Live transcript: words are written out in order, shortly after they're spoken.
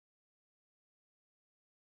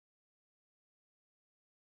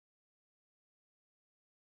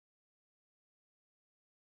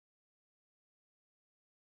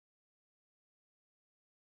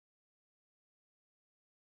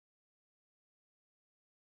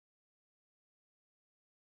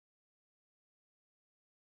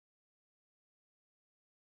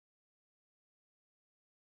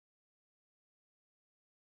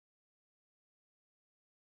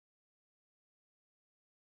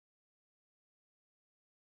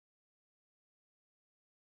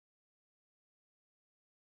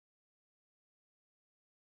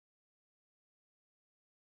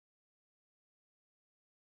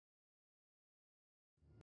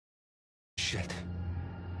shit.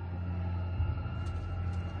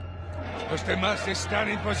 ¿Los demás están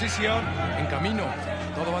en posición? En camino.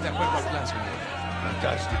 Todo va de acuerdo al plan, señor.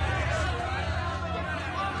 Fantástico.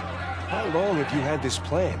 How long have you had this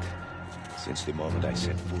planned? Since the moment I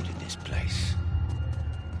set foot in this place.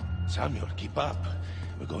 Samuel, keep up.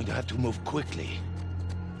 We're going to have to move quickly.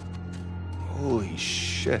 Holy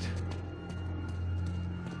shit.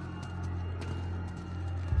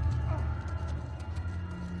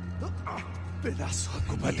 Pedazo.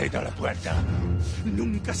 Acomate a la puerta.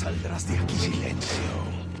 Nunca saldrás de aquí. Silencio.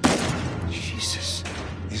 Jesus.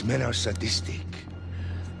 These men are sadistic.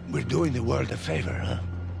 We're doing the world a favor, huh?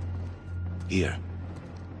 Here.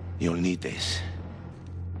 You'll need this.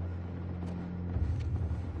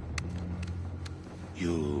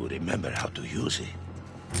 You remember how to use it?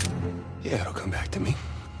 Yeah, it'll come back to me.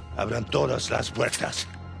 Abran todas las puertas.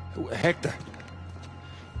 Hector,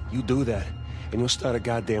 you do that, and you'll start a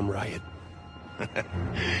goddamn riot.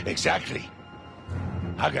 Exactly.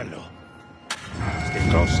 Háganlo. Stay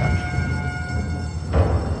close, Sammy.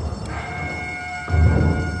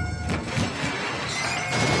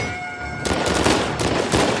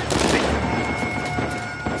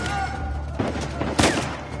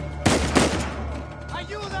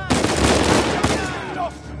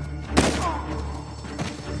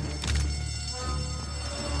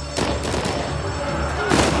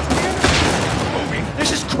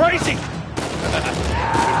 Crazy! We're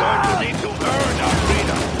going to need to earn our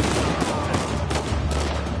freedom.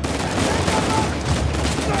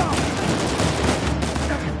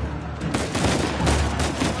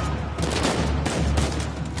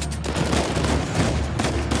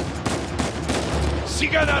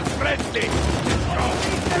 ¡Sigan al frente!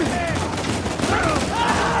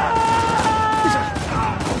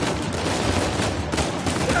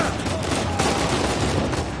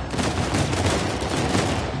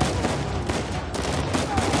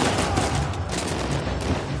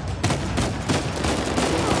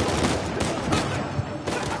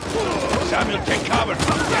 Samuel, take cover.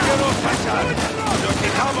 Déjanos pasar. Los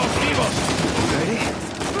dejamos vivos. Ready?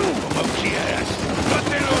 Como quieras.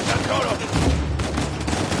 ¡Mátenlos al toro!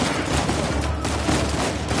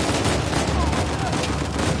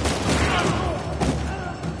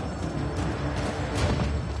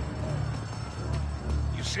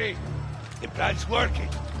 You see, the plan's working.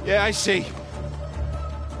 Yeah, I see.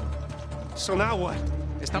 So now what?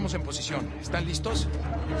 Estamos en posición. ¿Están listos?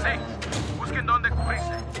 Sí. Busquen dónde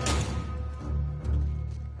cubrirse.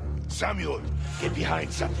 Samuel, get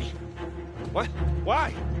behind something. What?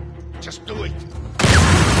 Why? Just do it.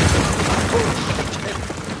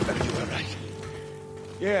 Are you all right?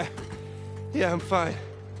 Yeah. Yeah, I'm fine.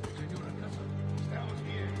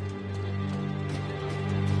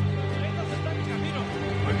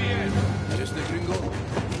 Muy bien. ¿Y este gringo?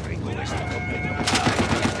 Gringo está conmigo.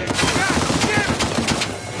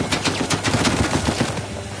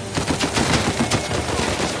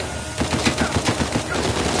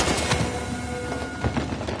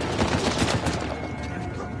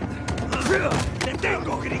 ¡Te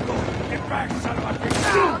tengo, gringo! ¡Get back, salvaje!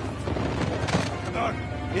 Perdón.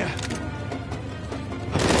 Yeah.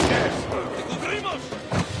 ¡Te cubrimos!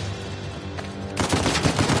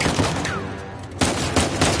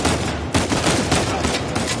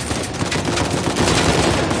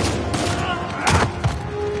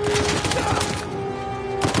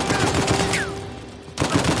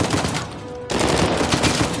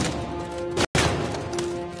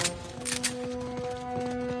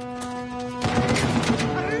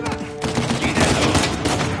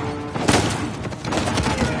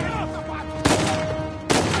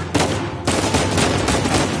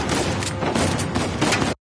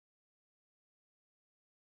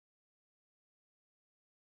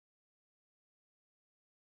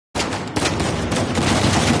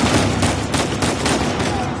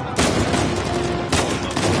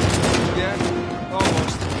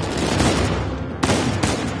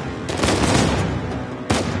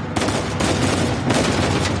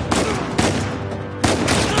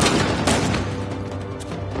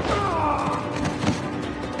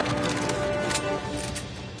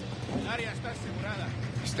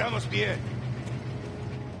 Estamos bien.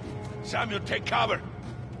 Samuel, take cover.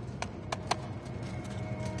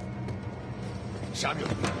 Samuel,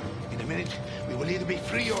 in a minute, we will either be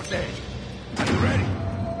free or dead. Are you ready?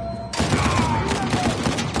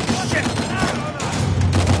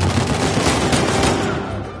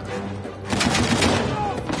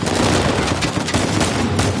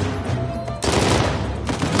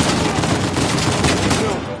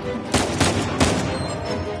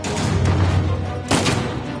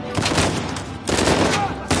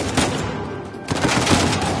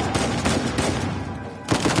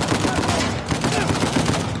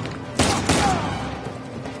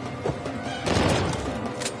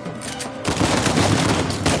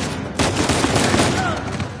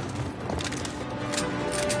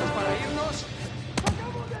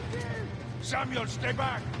 Samuel, stay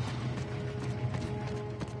back!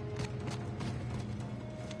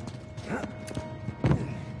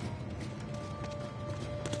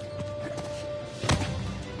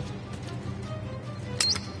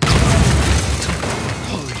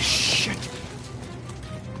 Holy shit!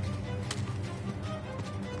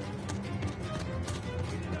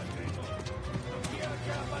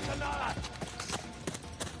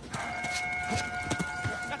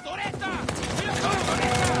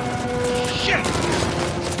 Shit!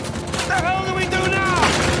 What the hell do we do now?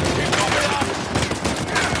 Keep moving up!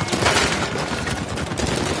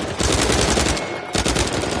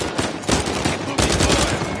 Keep moving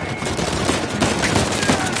forward!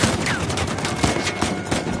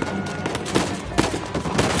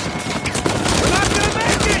 We're not gonna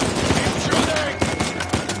make it! Keep shooting!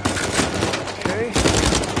 Okay.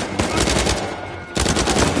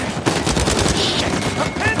 Shit!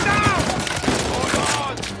 Pin down! Hold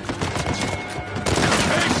on!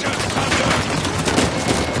 Patience, Samuel!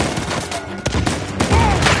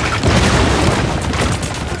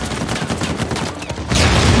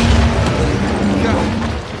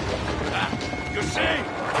 You see?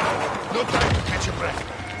 No time to catch your breath.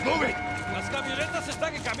 Move it! Las camionetas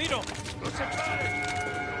están en camino. No se pare!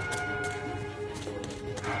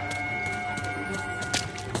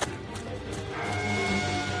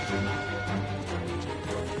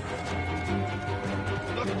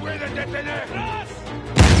 ¡Nos pueden detener!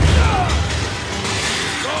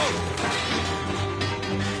 ¡Go!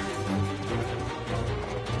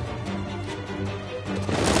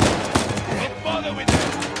 Don't bother with them!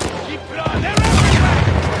 Keep running! They're everywhere!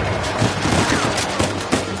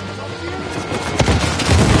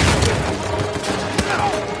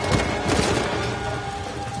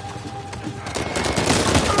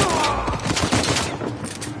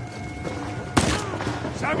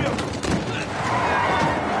 Samuel!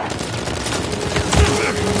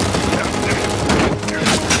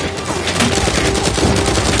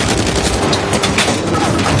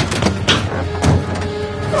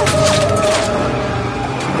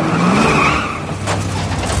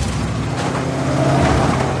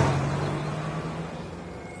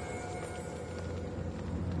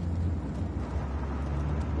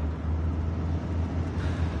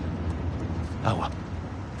 Agua.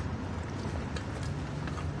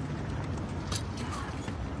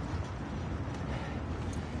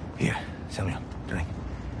 Here, Samuel, drink.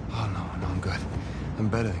 Oh, no, I'm good. I'm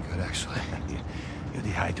better than good, actually. You're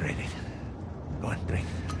dehydrated. Go on, drink.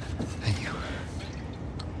 Thank you.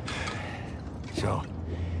 So,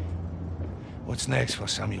 what's next for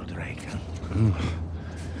Samuel Drake, huh?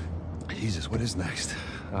 Jesus, what is next?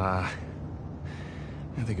 I'm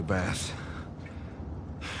gonna take a bath.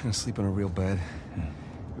 I'm gonna sleep on a real bed.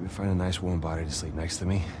 Maybe find a nice warm body to sleep next to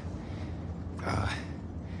me.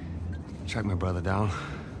 Track my brother down.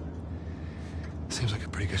 Seems like a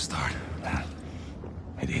pretty good start.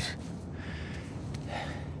 It is.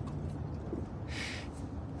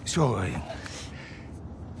 So,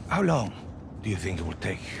 how long do you think it will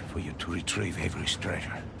take for you to retrieve Avery's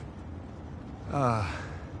treasure? I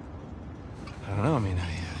don't know. I mean,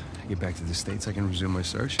 I get back to the States, I can resume my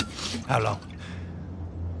search. How long?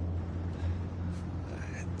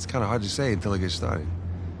 It's kind of hard to say until I get started.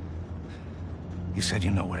 You said you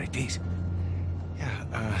know where it is.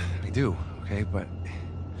 Yeah, I do, okay? But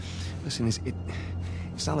listen,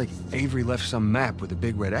 it's not like Avery left some map with a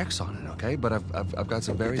big red X on it, okay? But I've got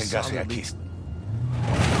some very solid leads.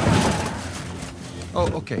 Oh,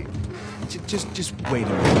 okay. Just wait a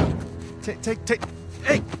minute.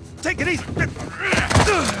 Hey, take it easy.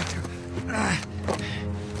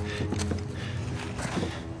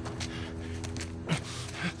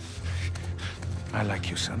 I like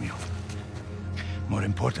you, Samuel. More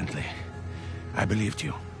importantly, I believed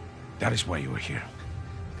you. That is why you were here.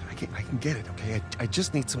 I can get it, okay? I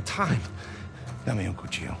just need some time. Dame un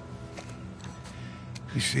cuchillo.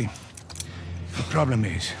 You see, the problem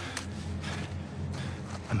is,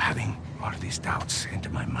 I'm having all these doubts into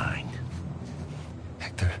my mind.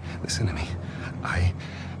 Hector, listen to me. I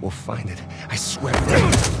will find it. I swear.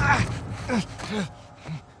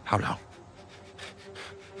 How long?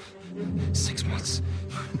 6 months.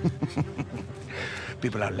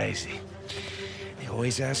 People are lazy. They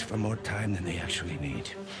always ask for more time than they actually need.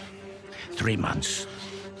 3 months.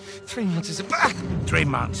 3 months is a... 3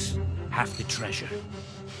 months. Half the treasure.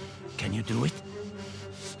 Can you do it?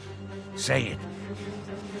 Say it.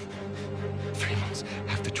 3 months,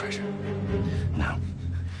 half the treasure. Now,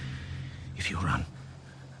 if you run,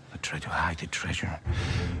 or try to hide the treasure,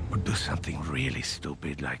 or do something really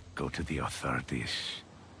stupid like go to the authorities,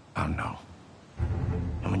 I'll know.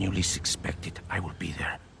 And when you least expect it, I will be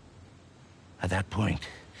there. At that point,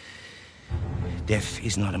 death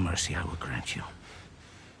is not a mercy I will grant you.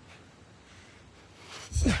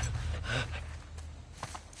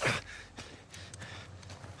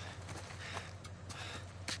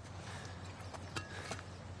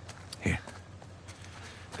 Here.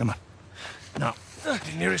 Come on. Now, the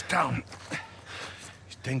nearest town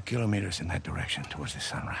is 10 kilometers in that direction towards the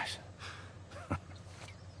sunrise.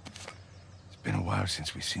 It's been a while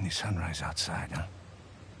since we've seen the sunrise outside, huh?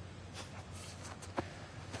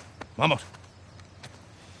 Vamos.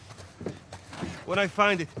 When I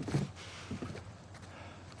find it...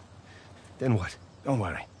 Then what? Don't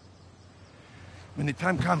worry. When the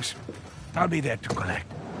time comes, I'll be there to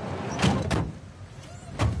collect.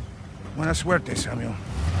 Buena suerte, Samuel.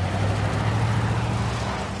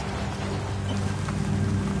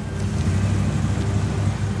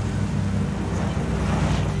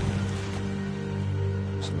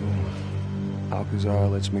 So, Alcazar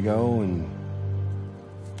lets me go, and...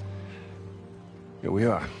 here we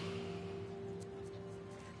are.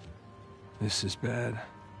 This is bad.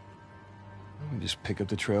 We just pick up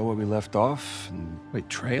the trail where we left off, and... Wait,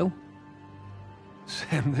 trail?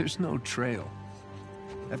 Sam, there's no trail.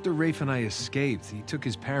 After Rafe and I escaped, he took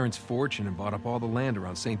his parents' fortune and bought up all the land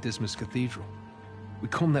around St. Dismas Cathedral. We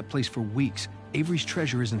combed that place for weeks. Avery's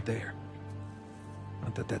treasure isn't there.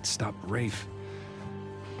 Not that that stopped Rafe.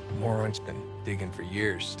 The moron's been digging for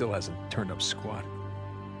years, still hasn't turned up squat.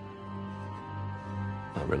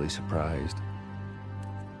 Not really surprised.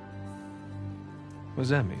 What does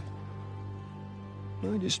that mean?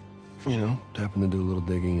 I just, you know, happened to do a little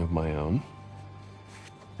digging of my own.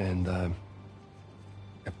 And,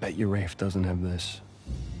 I bet you Rafe doesn't have this.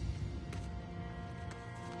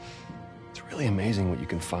 It's really amazing what you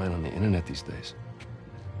can find on the internet these days.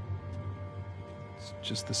 It's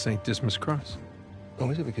just the St. Dismas cross. Oh,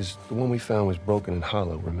 is it? Because the one we found was broken and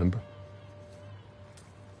hollow, remember?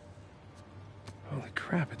 Holy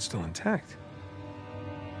crap, it's still intact.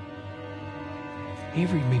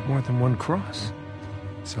 Avery made more than one cross.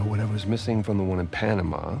 So whatever's missing from the one in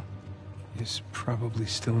Panama... is probably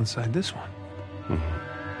still inside this one.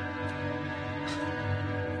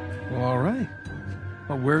 Well, all right.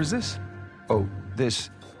 Well, where is this? Oh, this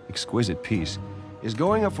exquisite piece is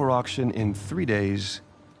going up for auction in 3 days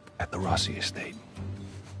at the Rossi estate.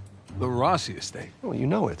 The Rossi estate. Oh, you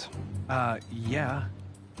know it. Yeah.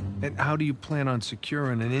 And how do you plan on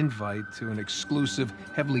securing an invite to an exclusive,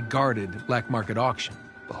 heavily guarded black market auction?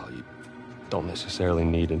 Well, you don't necessarily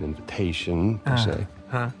need an invitation, per se.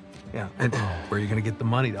 Huh? Yeah. And where are you going to get the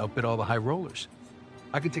money to outbid all the high rollers?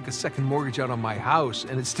 I could take a second mortgage out on my house,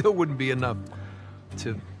 and it still wouldn't be enough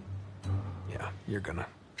to... Yeah, you're gonna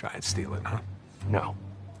try and steal it, huh? No.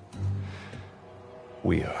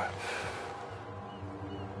 We are.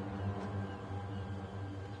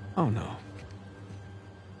 Oh, no.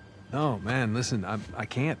 No, man, listen, I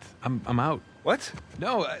can't. I'm out. What?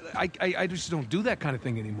 No, I just don't do that kind of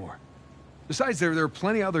thing anymore. Besides, there are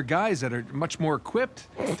plenty of other guys that are much more equipped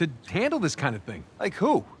to handle this kind of thing. Like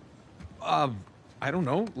who? I don't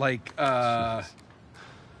know, like,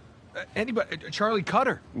 anybody, Charlie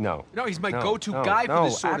Cutter. No. No, he's my No, go-to no, guy for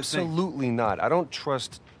this sort of of thing. Absolutely not. I don't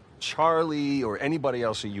trust Charlie or anybody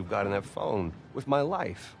else that you've got on that phone with my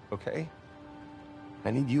life, okay?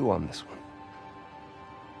 I need you on this one.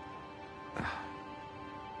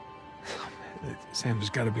 Sam,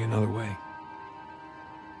 there's got to be another way.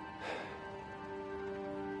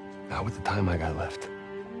 Not with the time I got left.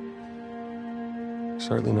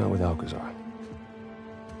 Certainly not with Alcazar.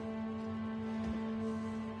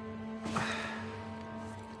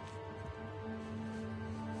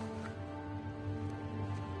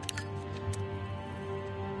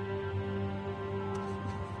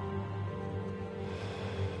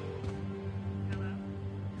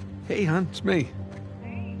 Hey, hon, it's me.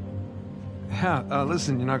 Yeah,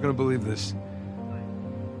 listen, you're not gonna believe this.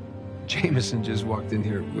 Jameson just walked in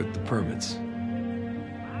here with the permits.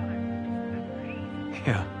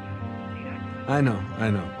 Yeah. I know,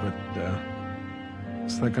 but,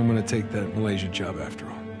 it's like I'm gonna take that Malaysia job after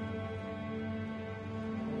all.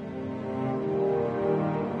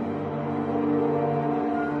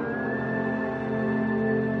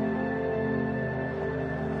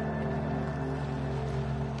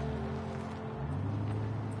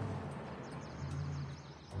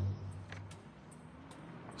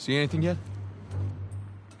 See anything yet?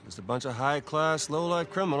 Just a bunch of high-class, low-life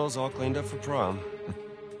criminals all cleaned up for prom.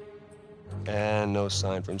 And no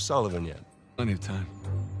sign from Sullivan yet. Plenty of time.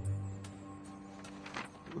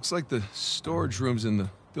 Looks like the storage room's in the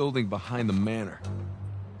building behind the manor.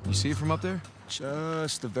 You see it from up there?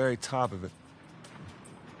 Just the very top of it.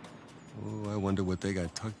 Oh, I wonder what they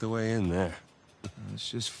got tucked away in there. Let's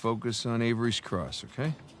just focus on Avery's Cross,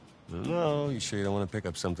 okay? No, you sure you don't want to pick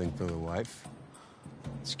up something for the wife?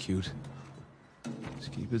 It's cute. Let's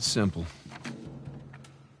keep it simple.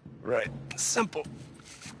 Right. Simple.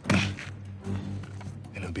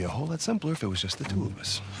 And it'd be a whole lot simpler if it was just the two of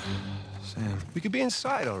us. Sam, We could be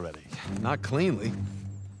inside already. not cleanly.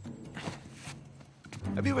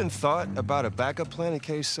 Have you even thought about a backup plan in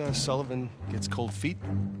case Sullivan gets cold feet?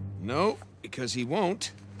 No, because he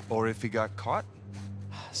won't. Or if he got caught?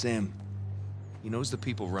 Sam, he knows the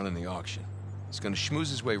people running the auction. He's gonna schmooze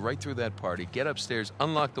his way right through that party, get upstairs,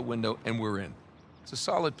 unlock the window, and we're in. It's a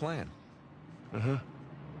solid plan. Uh-huh.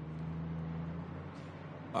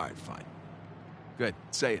 All right, fine. Good,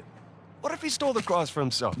 say it. What if he stole the cross for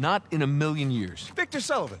himself? Not in a million years. Victor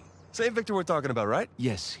Sullivan. Same Victor we're talking about, right?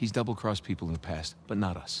 Yes, he's double-crossed people in the past, but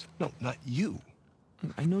not us. No, not you.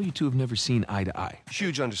 I know you two have never seen eye to eye.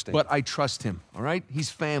 Huge understanding. But I trust him, all right? He's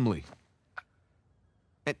family.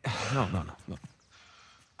 And, no.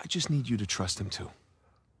 I just need you to trust him, too.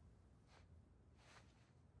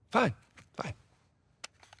 Fine.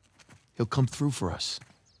 He'll come through for us.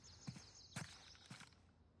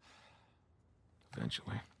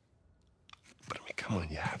 Eventually. But I mean, come on,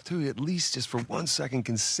 you have to at least just for 1 second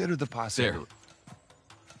consider the possibility.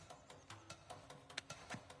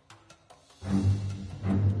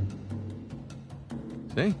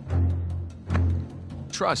 See?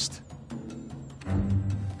 Trust.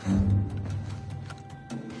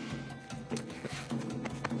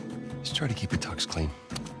 Just try to keep your tux clean.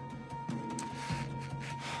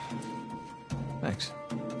 Thanks.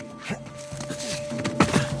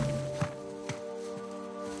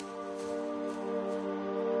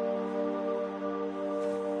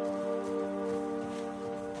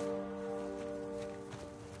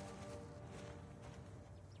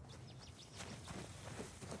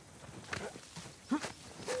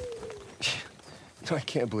 I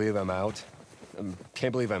can't believe I'm out.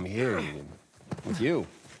 Can't believe I'm here with you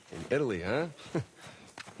in Italy, huh?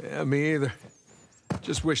 Yeah, me either.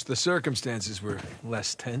 Just wish the circumstances were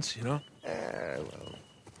less tense, you know? Well.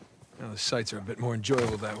 You know, the sights are a bit more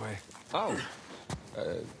enjoyable that way. Oh.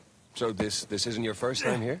 So this isn't your first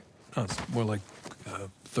time here? Oh, it's more like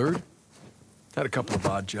third. Had a couple of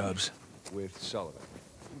odd jobs. With Sullivan.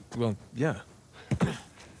 Well, yeah. Okay.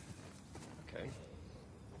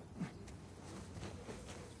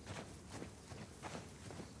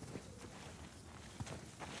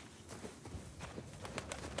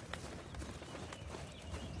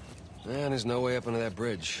 Man, there's no way up into that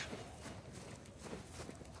bridge.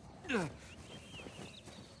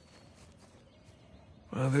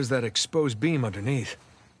 Well, there's that exposed beam underneath.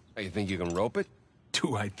 Hey, you think you can rope it?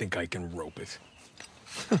 Do I think I can rope it?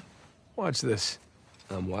 Watch this.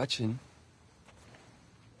 I'm watching.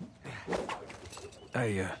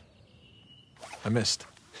 I missed.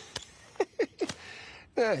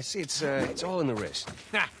 See, it's all in the wrist.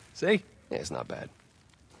 See? Yeah, it's not bad.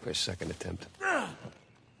 For a second attempt.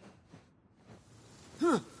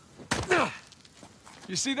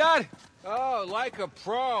 You see that? Oh, like a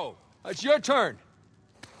pro. It's your turn.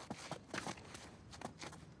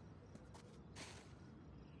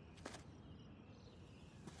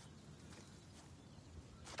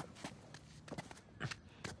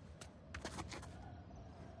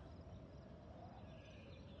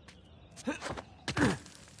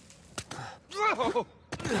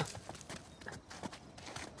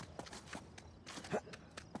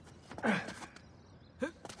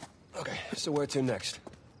 Okay, so where to next?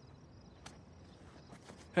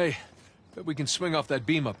 Hey, bet we can swing off that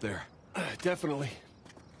beam up there. Definitely.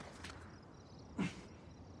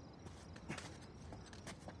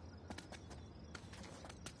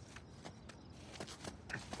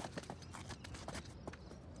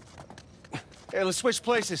 Hey, let's switch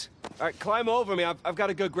places. All right, climb over me. I've got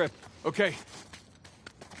a good grip. Okay.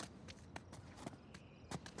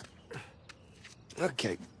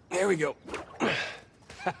 Okay, here we go.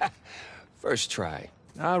 First try.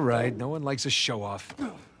 All right, no one likes a show-off.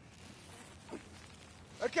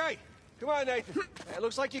 Okay, come on, Nathan. It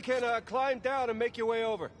looks like you can climb down and make your way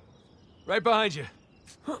over. Right behind you.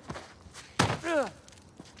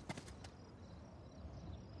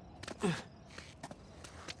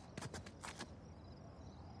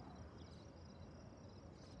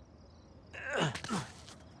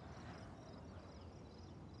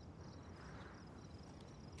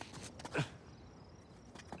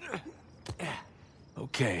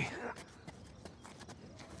 Okay.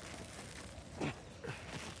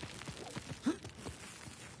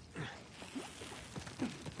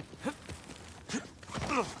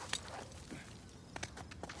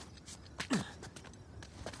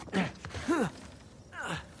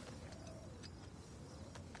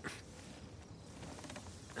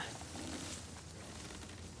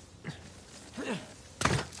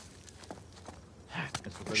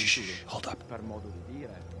 Shh, hold up. Per modo di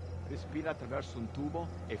dire, respira attraverso un tubo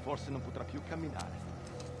e forse non potrà più camminare.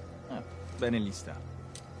 Bene gli sta.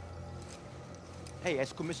 Ehi, hai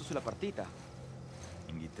scommesso sulla partita?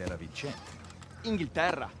 Inghilterra vincente.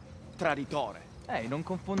 Inghilterra, traditore. Ehi, non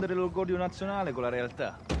confondere l'orgoglio nazionale con la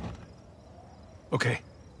realtà. Okay,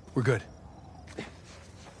 we're good.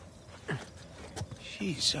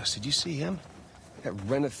 Jesus, did you see him? That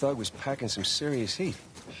rented thug was packing some serious heat.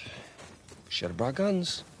 Should have brought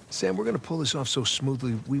guns. Sam, we're gonna pull this off so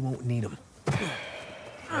smoothly, we won't need them.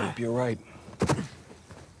 I hope you're right.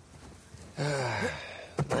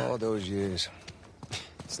 All those years.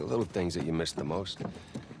 It's the little things that you miss the most.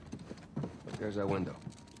 There's that window.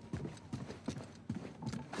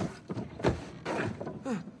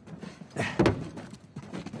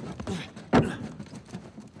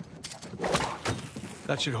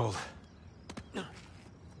 That should hold.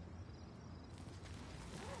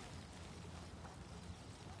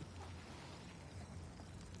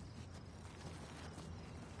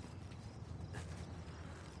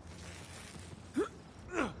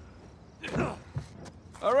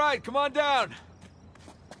 All right, come on down.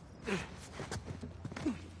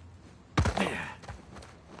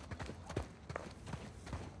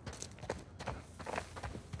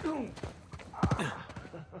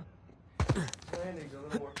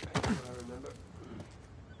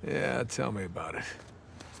 Yeah, tell me about it.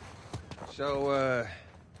 So,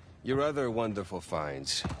 your other wonderful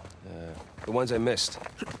finds. The ones I missed.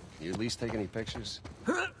 You at least take any pictures?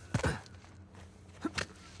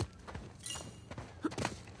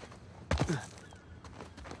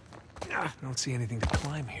 I don't see anything to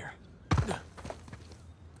climb here.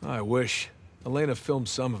 I wish. Elena filmed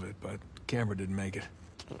some of it, but the camera didn't make it.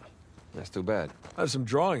 That's too bad. I have some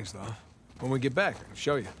drawings, though. When we get back, I can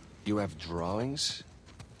show you. You have drawings?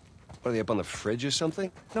 What, are they up on the fridge or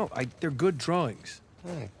something? No, they're good drawings.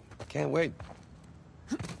 I can't wait.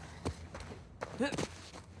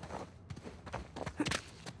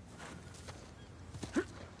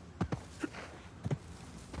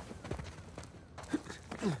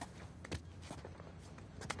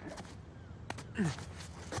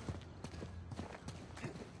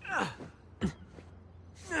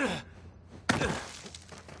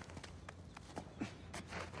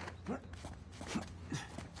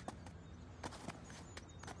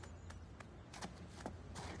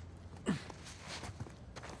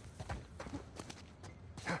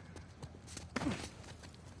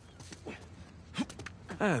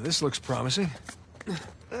 Ah, this looks promising.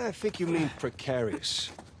 I think you mean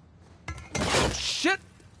precarious. Shit!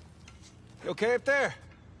 You okay up there?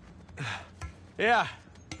 Yeah.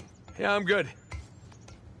 Yeah, I'm good.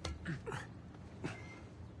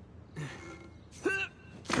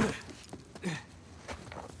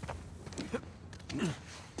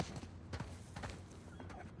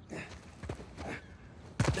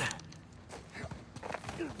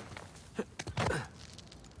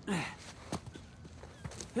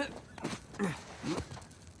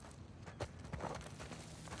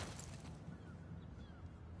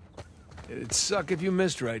 It'd suck if you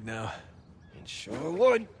missed right now. It sure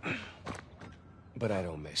would. But I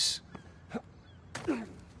don't miss.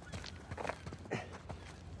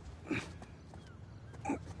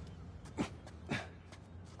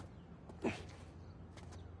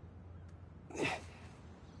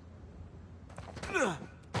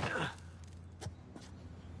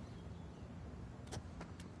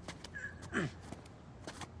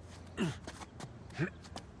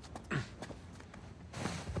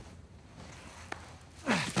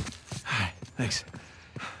 Thanks.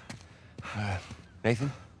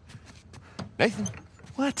 Nathan? Nathan?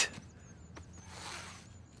 What?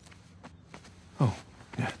 Oh,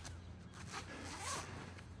 yeah.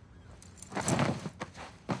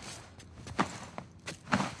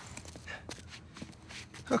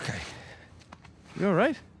 Okay. You all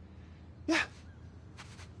right? Yeah.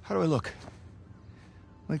 How do I look?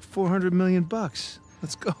 Like 400 million bucks.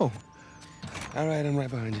 Let's go. All right, I'm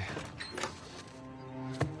right behind you.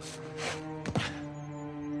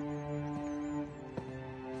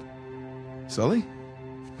 Sully?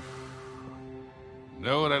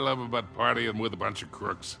 Know what I love about partying with a bunch of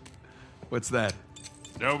crooks? What's that?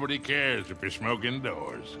 Nobody cares if you're smoking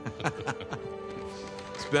indoors.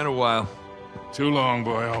 It's been a while. Too long,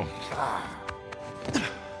 boyo.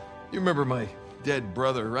 You remember my dead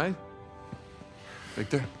brother, right?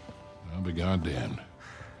 Victor? I'll be goddamned.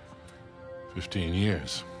 15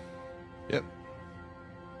 years. Yep.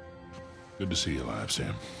 Good to see you alive,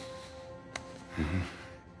 Sam.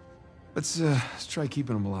 Let's try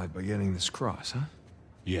keeping him alive by getting this cross, huh?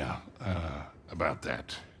 Yeah, about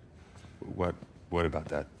that. What about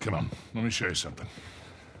that? Come on, let me show you something.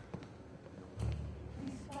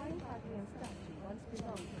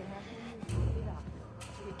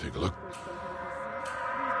 Take a look.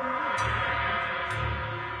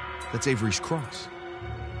 That's Avery's cross.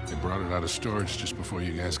 They brought it out of storage just before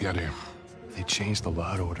you guys got here. They changed the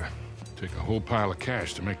lot order. Take a whole pile of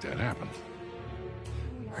cash to make that happen.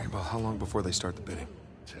 All right, well, how long before they start the bidding?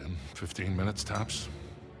 10, 15 minutes tops.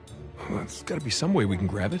 Well, there's got to be some way we can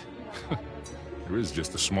grab it. There is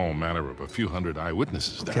just a small matter of a few hundred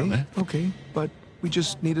eyewitnesses down there. Okay, but we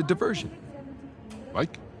just need a diversion.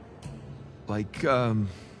 Like? Like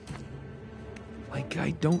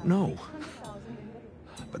I don't know.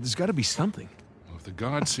 But there's got to be something. Well, if the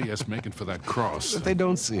guards see us making for that cross... If they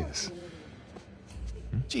don't see us.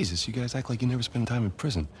 Jesus, you guys act like you never spend time in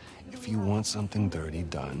prison. If you want something dirty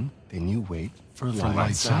done, then you wait for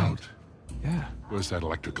lights out. Yeah. Where's that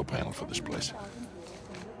electrical panel for this place?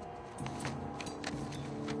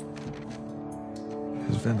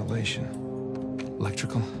 There's ventilation.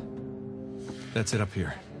 Electrical. That's it up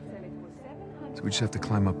here. So we just have to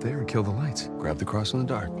climb up there and kill the lights. Grab the cross in the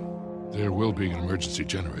dark. There will be an emergency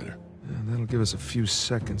generator. And that'll give us a few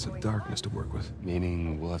seconds of darkness to work with.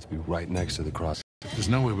 Meaning we'll have to be right next to the cross. There's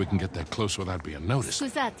no way we can get that close without being noticed.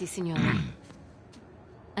 Scusate, signora.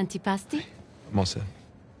 Antipasti? I'm all set.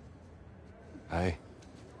 Hi.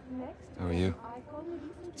 How are you?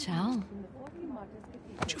 Ciao.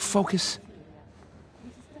 Would you focus?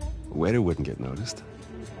 A waiter wouldn't get noticed.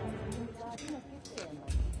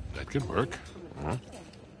 That could work. Huh?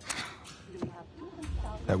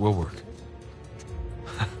 That will work.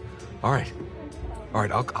 All right. All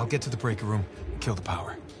right, I'll get to the breaker room and kill the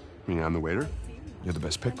power. You mean I'm the waiter? You're the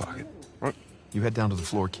best pickpocket. What? You head down to the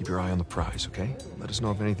floor, keep your eye on the prize, okay? Let us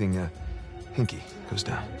know if anything, hinky goes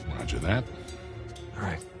down. Roger that. All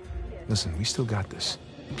right. Listen, we still got this.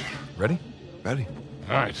 Ready? Ready.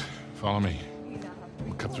 All right, follow me.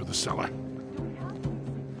 We'll cut through the cellar.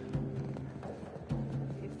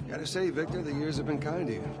 Gotta say, Victor, the years have been kind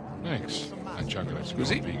to you. Thanks. That chocolate ice cream Was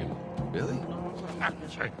he? vegan. Really? Are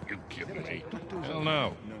you kidding me? Hell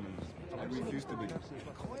no. I refuse to be.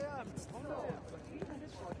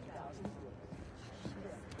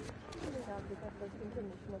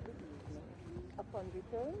 Upon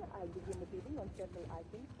return, I'll begin the bidding on several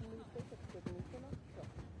items in the state of recognition of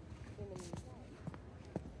trust. In the meantime...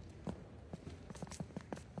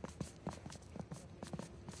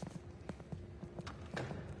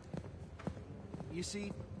 You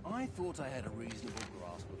see, I thought I had a reasonable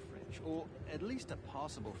grasp of French, or at least a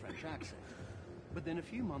passable French accent. But then a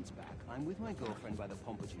few months back, I'm with my girlfriend by the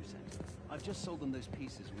Pompidou Center. I've just sold them those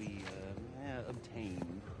pieces we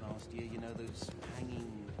obtained last year, you know, those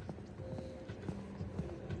hanging...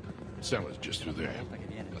 Cellar's just through there.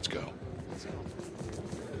 Let's go.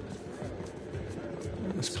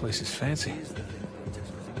 This place is fancy.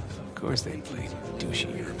 Of course they play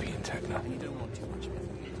douchey European techno. You don't want too much of it.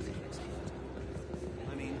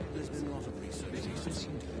 I mean, there's been a lot of research.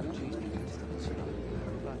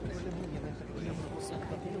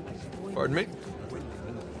 Pardon me?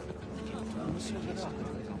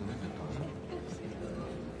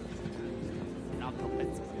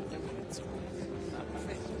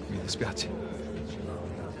 Mi dispiace.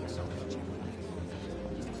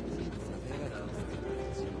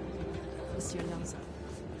 Monsieur Lanza,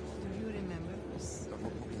 do you remember us?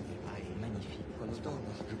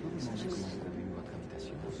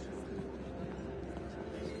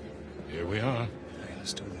 Here we are. Hey,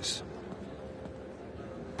 let's do this.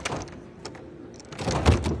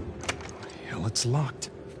 Hell, it's locked.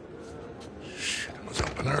 Shit, it was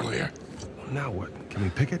open earlier. Well, now what? Can we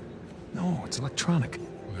pick it? No, it's electronic.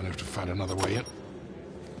 We're gonna have to find another way in.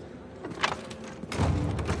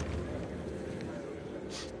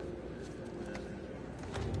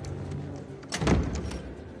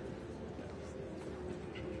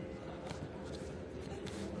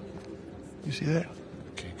 You see that?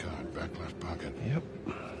 Key card, back left pocket. Yep.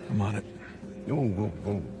 I'm on it. Whoa, whoa,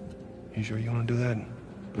 whoa. You sure you want to do that?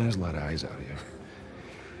 There's a lot of eyes out here.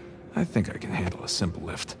 I think I can handle a simple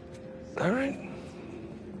lift. All right.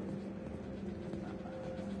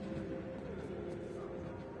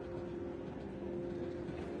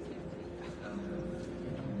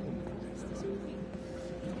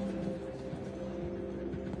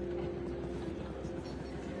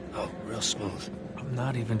 Oh, real smooth. I'm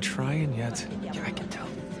not even trying yet. Yeah, I can tell.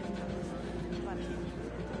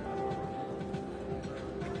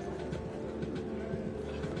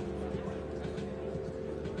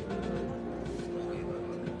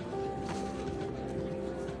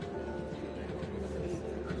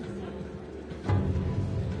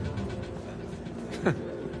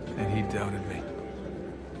 And he doubted me.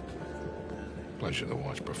 Pleasure to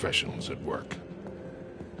watch professionals at work.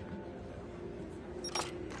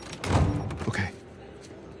 Okay.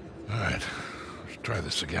 try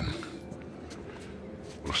this again.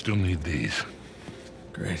 We'll still need these.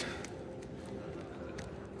 Great.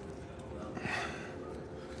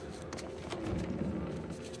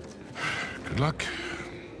 Good luck.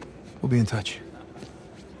 We'll be in touch.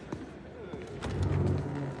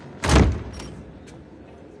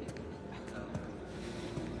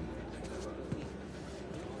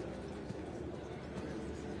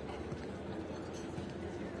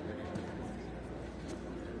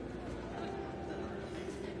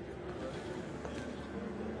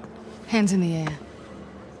 Hands in the air.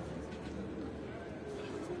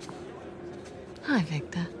 Hi,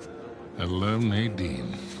 Victor. Hello,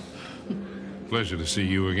 Nadine. Pleasure to see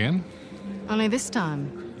you again. Only this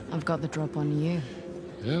time, I've got the drop on you.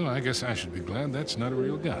 Well, I guess I should be glad that's not a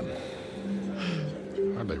real gun.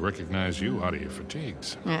 Hardly recognize you out of your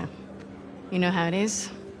fatigues. Yeah. You know how it is.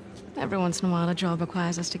 Every once in a while, a job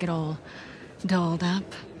requires us to get all dolled up.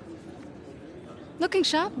 Looking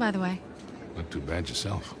sharp, by the way. Not too bad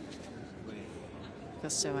yourself. Feel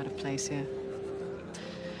so out of place here.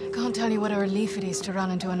 Can't tell you what a relief it is to run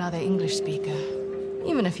into another English speaker.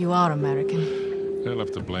 Even if you are American. They'll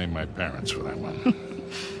have to blame my parents for that one.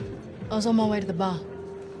 I was on my way to the bar.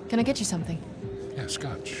 Can I get you something? Yeah,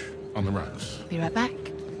 scotch. On the rocks. Be right back.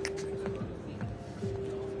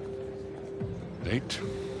 Date?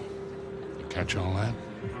 You catch all that?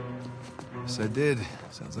 Yes, I did.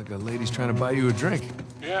 Sounds like a lady's trying to buy you a drink.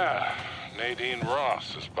 Yeah. Nadine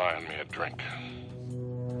Ross is buying me a drink.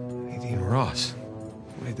 Nadine Ross?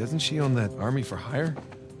 Wait, doesn't she own that Army for Hire?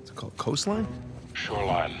 It's called Coastline?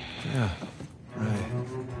 Shoreline. Yeah, right.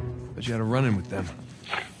 But you had a run-in with them.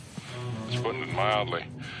 It's putting it mildly.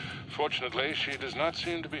 Fortunately, she does not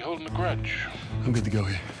seem to be holding a grudge. I'm good to go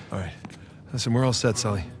here. All right. Listen, we're all set,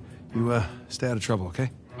 Sully. You, stay out of trouble, okay?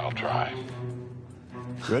 I'll try.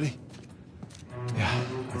 Ready? Yeah,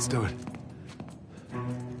 let's do it.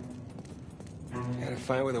 Gotta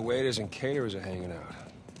find where the waiters and caterers are hanging out.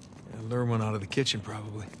 Yeah, lure one out of the kitchen,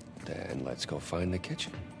 probably. Then let's go find the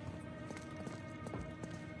kitchen.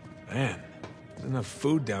 Man, there's enough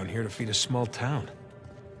food down here to feed a small town.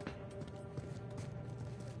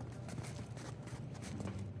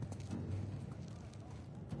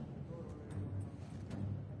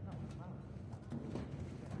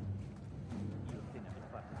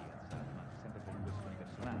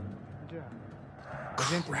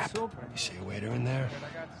 Crap. You see a waiter in there?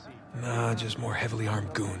 Nah, just more heavily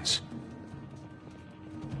armed goons.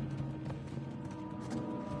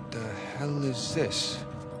 The hell is this?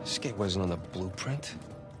 This gate wasn't on the blueprint.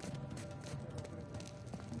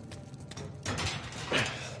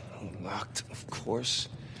 Locked, of course.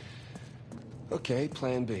 Okay,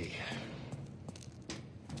 plan B.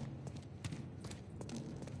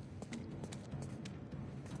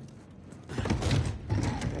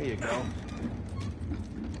 There you go.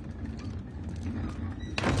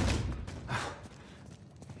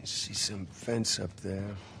 You see some fence up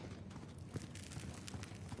there.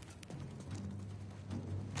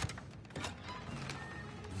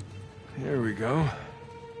 Here we go.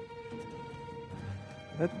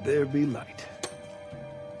 Let there be light.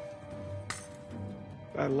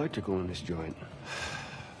 Got electrical in this joint.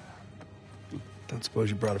 Don't suppose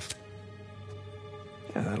you brought a...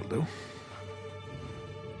 Yeah, that'll do.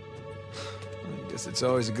 I guess it's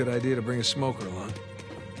always a good idea to bring a smoker along.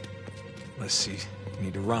 Unless you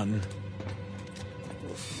need to run.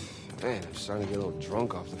 Man, I'm starting to get a little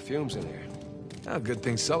drunk off the fumes in here. Oh, good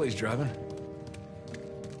thing Sully's driving.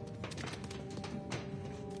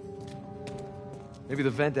 Maybe the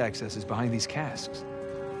vent access is behind these casks.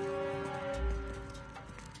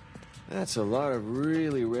 That's a lot of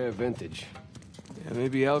really rare vintage. Yeah,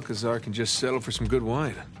 maybe Alcazar can just settle for some good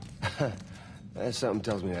wine. That something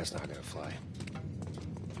tells me that's not gonna fly.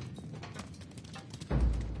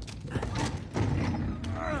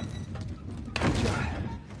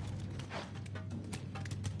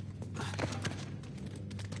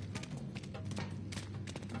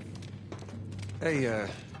 Hey,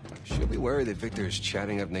 should be worried that Victor is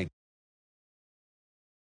chatting up Nate.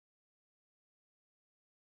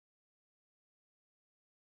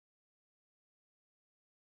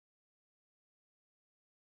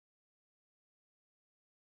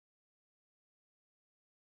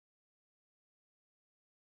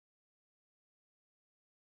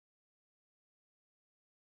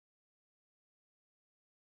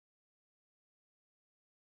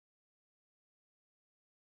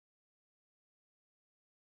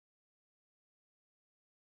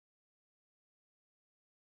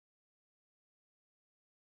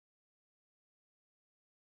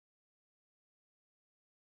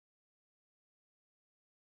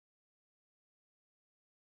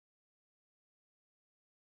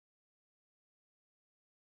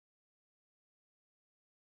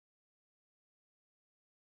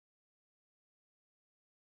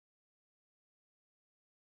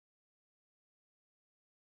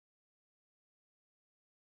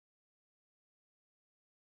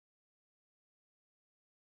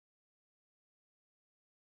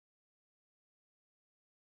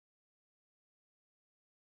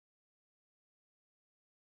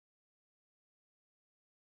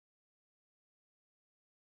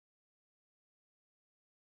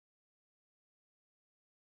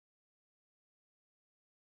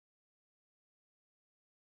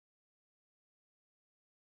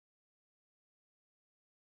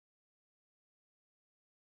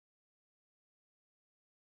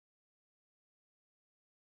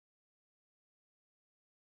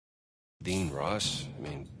 Dean Ross. I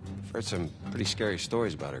mean, I've heard some pretty scary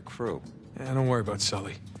stories about her crew. Yeah, don't worry about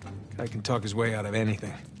Sully. Guy can talk his way out of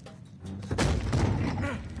anything.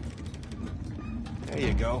 There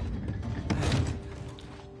you go.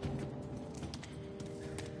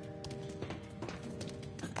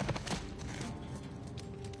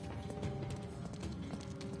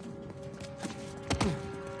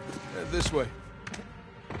 This way.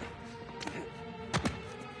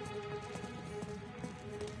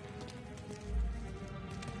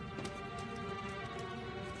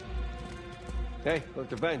 Hey, look,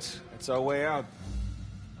 the vents. That's our way out.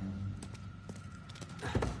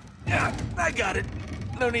 Yeah, I got it.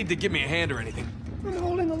 No need to give me a hand or anything. I'm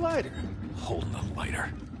holding a lighter. Holding a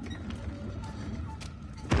lighter.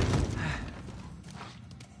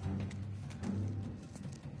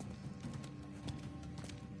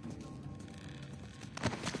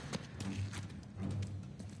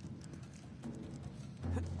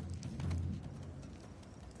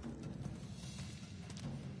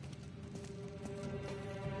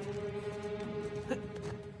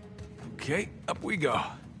 Okay, up we go.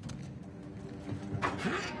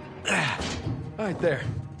 Right there.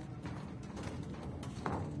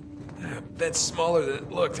 That's smaller than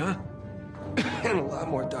it looked, huh? And a lot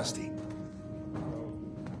more dusty.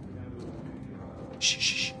 Shh,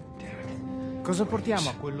 shh, shh. Damn it. Cosa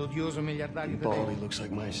portiamo a quell'odioso miliardario di Baldy looks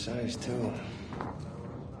like my size, too.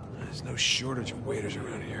 There's no shortage of waiters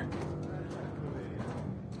around here.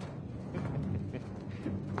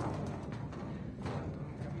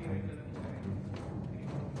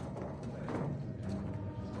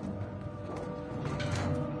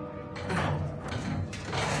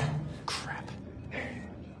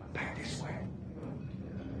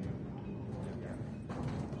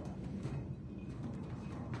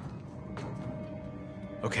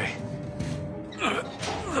 Okay.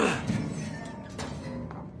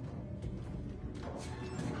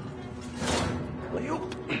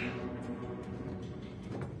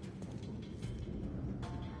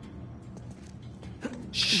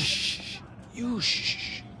 Shh. You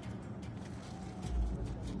shh.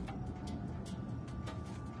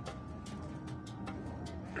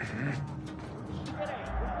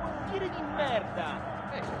 Tiri di merda!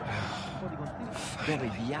 Un po' di contesto. Dove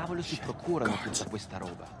il diavolo si procurano tutta questa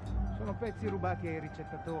roba? Sono pezzi rubati ai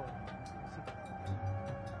ricettatori.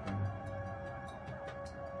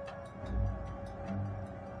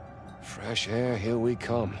 Fresh air, here we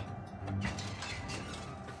come.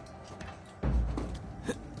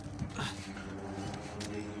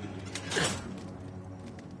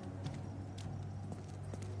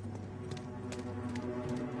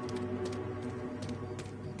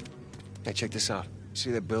 Hey, check this out.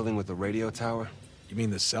 See that building with the radio tower? You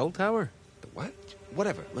mean the cell tower? The what?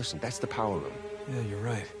 Whatever. Listen, that's the power room. Yeah, you're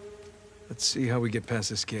right. Let's see how we get past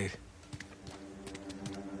this gate.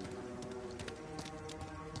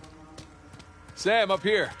 Sam, up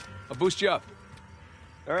here. I'll boost you up.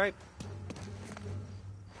 All right.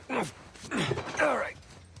 All right.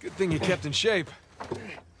 Good thing you kept in shape.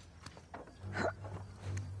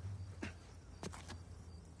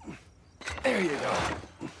 There you go.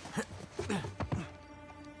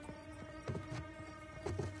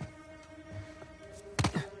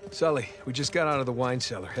 Sully, we just got out of the wine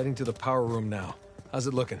cellar, heading to the power room now. How's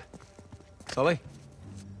it looking? Sully?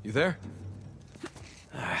 You there?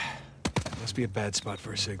 Must be a bad spot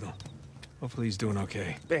for a signal. Hopefully he's doing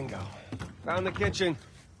okay. Bingo. Found the kitchen.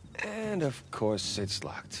 And of course, it's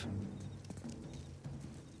locked.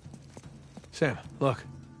 Sam, look.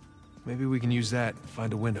 Maybe we can use that,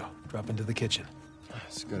 find a window, drop into the kitchen.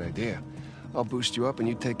 That's a good idea. I'll boost you up and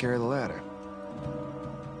you take care of the ladder.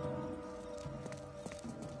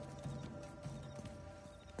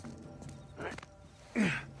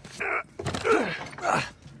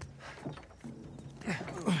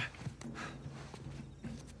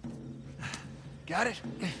 Got it?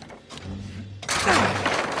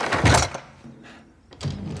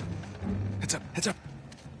 Heads up, heads up.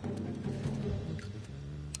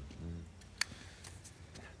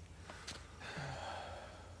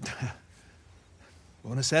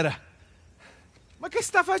 Buonasera. Ma che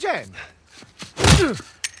sta facendo?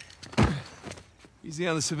 Easy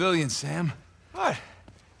on the civilians, Sam. What?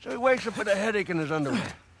 So he wakes up with a headache in his underwear.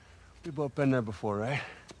 We've both been there before, right?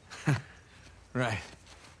 Right.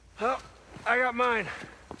 Well, I got mine.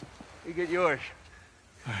 You get yours.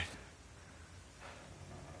 All right.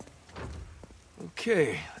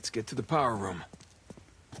 Okay, let's get to the power room.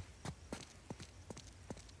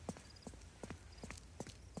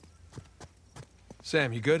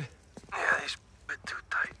 Sam, you good? Yeah, he's a bit too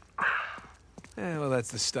tight. Yeah, well, that's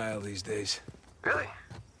the style these days. Really?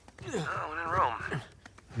 Oh, when in Rome.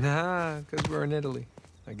 Nah, because we're in Italy.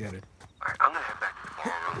 I get it. Alright, I'm gonna head back to the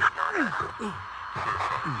car.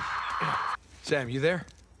 Sam, you there?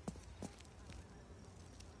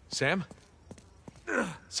 Sam?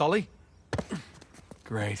 Sully?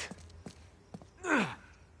 Great.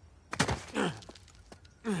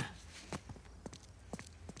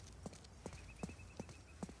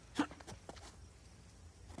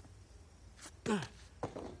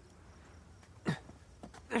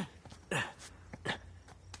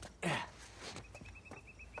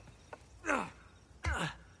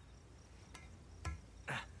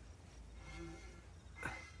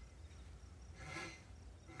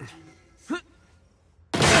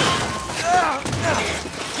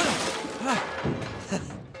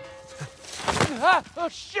 Oh,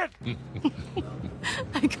 shit!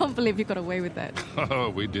 I can't believe you got away with that. Oh,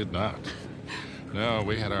 we did not. No,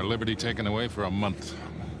 we had our liberty taken away for a month.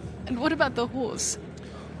 And what about the horse?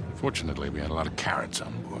 Fortunately, we had a lot of carrots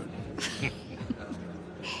on board.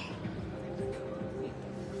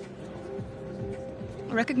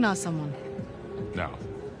 Recognize someone? No.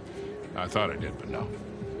 I thought I did, but no.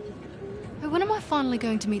 Hey, when am I finally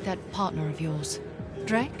going to meet that partner of yours?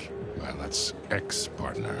 Drake? Well, that's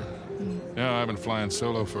ex-partner. Yeah, I've been flying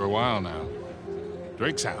solo for a while now.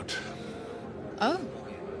 Drake's out. Oh,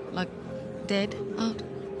 like dead out?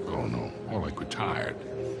 Oh, no. More like retired.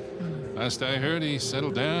 Last I heard, he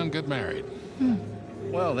settled down, got married.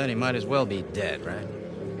 Well, then he might as well be dead, right?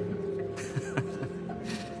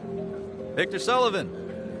 Victor Sullivan!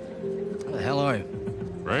 How the hell are you?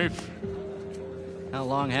 Rafe? How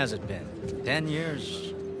long has it been? 10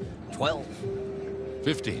 years? 12?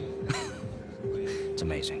 15. It's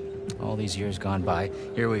amazing. All these years gone by,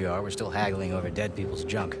 here we are, we're still haggling over dead people's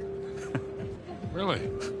junk. Really?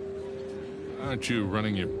 Aren't you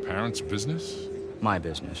running your parents' business? My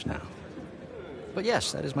business now. But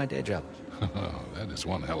yes, that is my day job. Oh, that is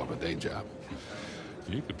one hell of a day job.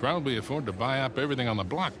 You could probably afford to buy up everything on the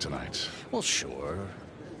block tonight. Well, sure.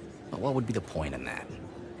 But what would be the point in that?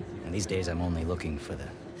 And these days I'm only looking for the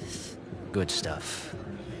good stuff.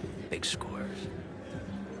 Big scores.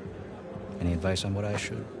 Any advice on what I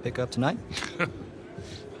should pick up tonight?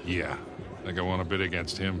 Yeah. I think I want to bid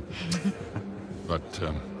against him. But,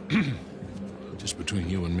 just between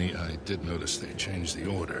you and me, I did notice they changed the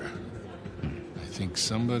order. I think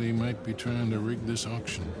somebody might be trying to rig this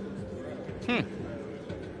auction.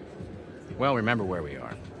 Well, remember where we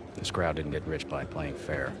are. This crowd didn't get rich by playing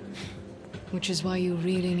fair. Which is why you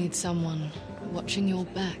really need someone watching your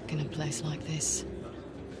back in a place like this.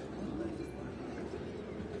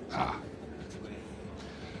 Ah.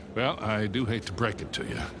 Well, I do hate to break it to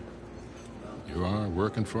you. You are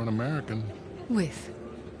working for an American.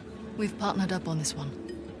 We've partnered up on this one.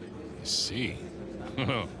 I see.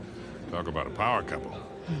 Talk about a power couple.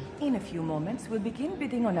 In a few moments, we'll begin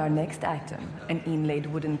bidding on our next item, an inlaid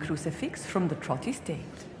wooden crucifix from the Trott estate.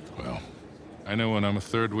 Well, I know when I'm a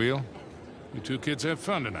third wheel. You two kids have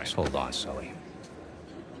fun tonight. Just hold on, Sully.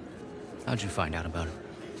 How'd you find out about it?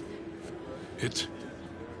 It?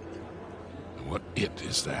 What it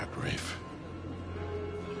is that, Rafe?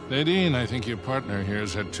 Nadine, I think your partner here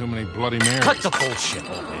has had too many Bloody Marys. Cut the bullshit,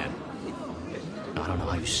 old man. I don't know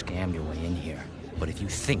how you scammed your way in here, but if you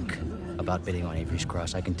think about bidding on Avery's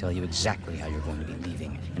Cross, I can tell you exactly how you're going to be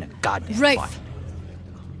leaving in a goddamn Rafe! fight.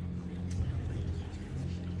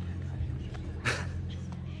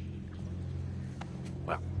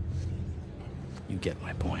 Well, you get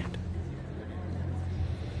my point.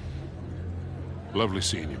 Lovely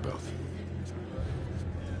seeing you both.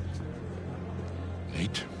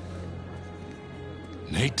 Nate?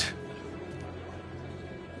 Nate?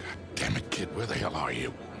 God damn it, kid, where the hell are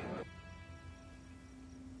you?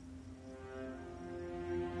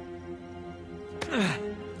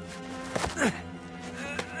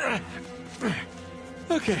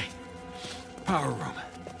 Okay. Power room.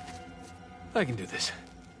 I can do this.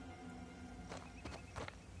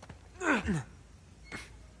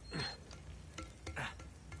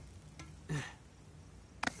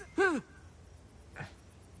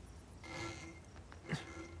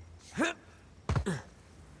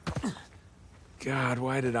 God,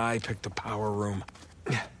 why did I pick the power room?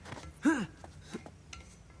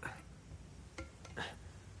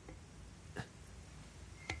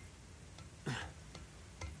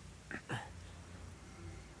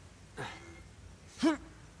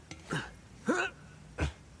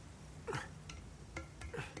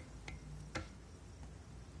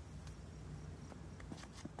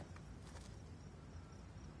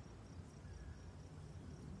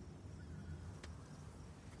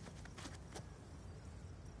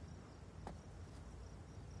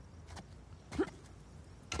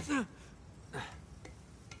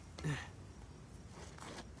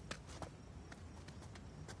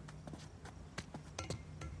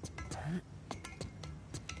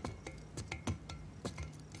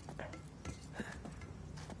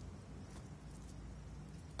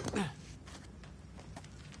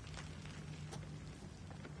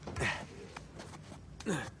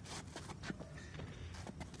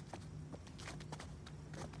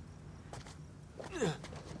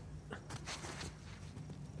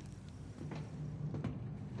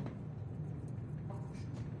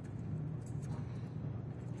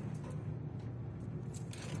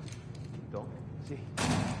 Sì.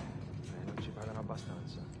 Non ci pagano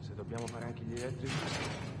abbastanza. Se dobbiamo fare anche gli elettrici...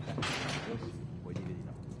 Puoi dire di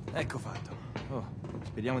no. Ecco fatto. Oh,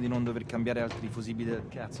 speriamo di non dover cambiare altri fusibili del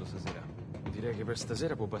cazzo stasera. Direi che per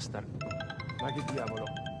stasera può bastare. Ma che diavolo?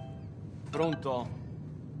 Pronto?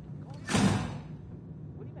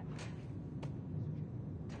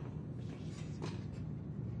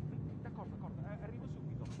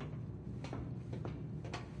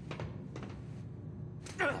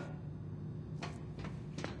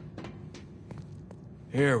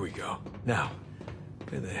 Here we go. Now,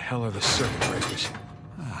 where the hell are the circuit breakers?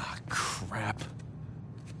 Ah, crap.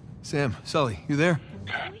 Sam, Sully, you there?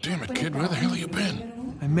 God damn it, kid. Where the hell have you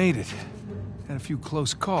been? I made it. Had a few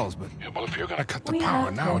close calls, but... Yeah, well, if you're gonna cut the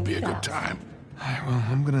power, now would be a good time. Well,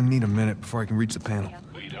 I'm gonna need a minute before I can reach the panel.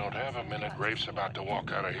 We don't have a minute. Rafe's about to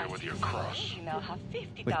walk out of here with your cross.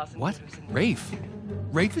 Wait, what? Rafe?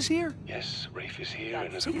 Rafe is here? Yes, Rafe is here,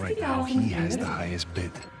 and as of right now, he has the highest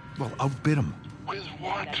bid. Well, outbid him. With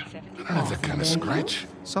what? I don't have that kind of scratch.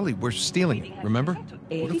 Sully, we're stealing it, remember?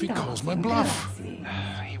 What if he calls my bluff?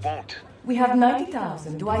 He won't. We have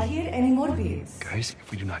 90,000. Do I hear any more bids? Guys, if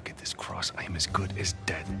we do not get this cross, I am as good as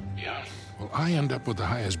dead. Yeah. Well, I end up with the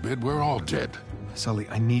highest bid. We're all dead. Sully,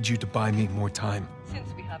 I need you to buy me more time.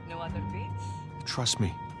 Since we have no other bids. Trust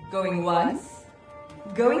me. Going once?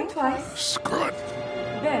 Going twice? Screw it.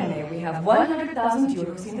 Bene, we have 100,000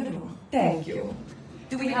 euros in the room. Thank you.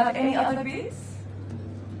 Do we have any other bids?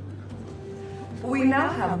 We now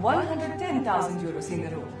have 110,000 euros in the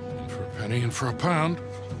room. For a penny and for a pound.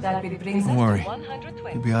 That bid brings Don't us worry. to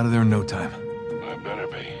 120. You'll be out of there in no time. I better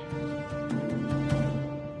be.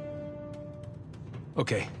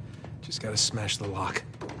 Okay. Just gotta smash the lock.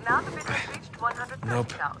 Now the bid has reached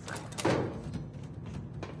 130,000.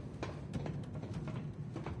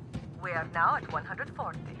 We are now at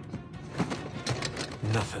 140.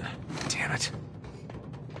 Nothing. Damn it.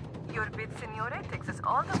 Your bid, signore, takes us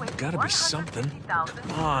all the way to Gotta be something. 150,000.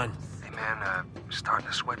 Come on. Hey, man, starting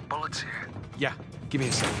to sweat bullets here. Yeah, give me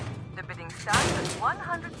a second. The bidding starts at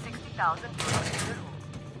 160,000 euros in the room.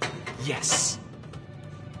 Yes.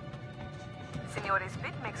 Signore's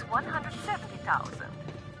bid makes 170,000.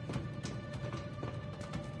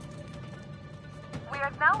 We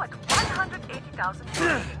are now at 180,000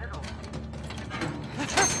 euros in the room.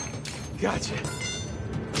 Gotcha.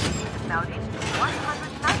 Now reached to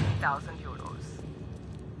 190,000 euros.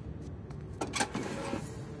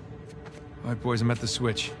 All right, boys, I'm at the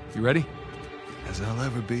switch. You ready? As I'll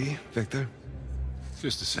ever be, Victor.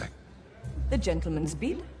 Just a sec. The gentleman's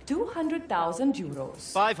bid, 200,000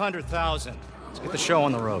 euros. 500,000. Let's get the show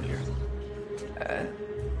on the road here.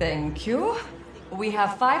 Thank you. We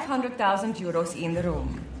have 500,000 euros in the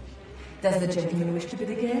room. Does the gentleman wish to bid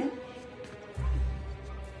again?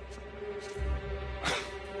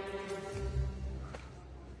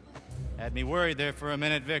 Had me worried there for a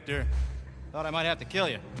minute, Victor. Thought I might have to kill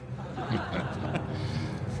you.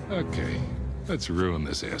 Okay, let's ruin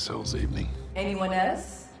this asshole's evening. Anyone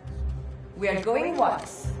else? We are going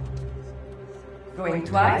once. Going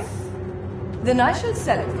twice? Then I shall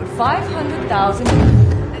sell it for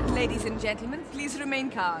 500,000. Ladies and gentlemen, please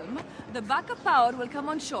remain calm. The backup power will come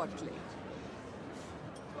on shortly.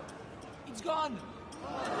 It's gone!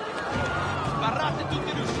 Sbarrate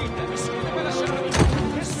tutte le uscite, nessuno deve lasciare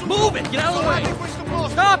nessuno. Move it! Get out of the way!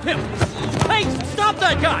 Stop him! Hey, stop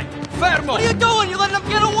that guy! Fermo! What are you doing? You letting him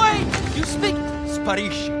get away! You speak...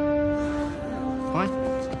 Sparisci. What?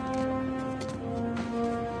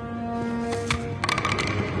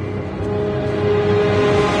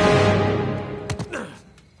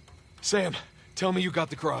 Sam, tell me you got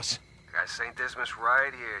the cross. Got St. Dismas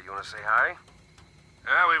right here. You want to say hi?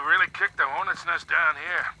 Yeah, we've really kicked the hornet's nest down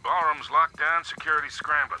here. Ballroom's locked down, security's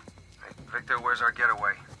scrambling. Hey, Victor, where's our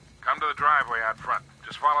getaway? Come to the driveway out front.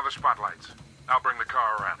 Just follow the spotlights. I'll bring the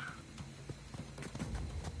car around.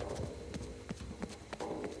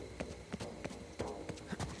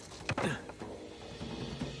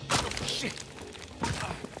 Shit!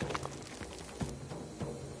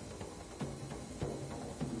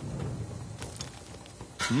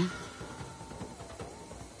 Hmm?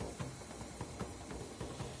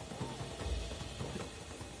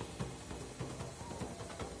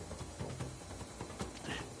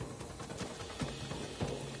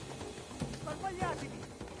 Sbagliatevi!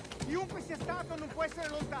 Chiunque sia stato non può essere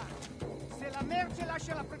lontano. Se la merce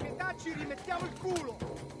lascia la proprietà ci rimettiamo il culo.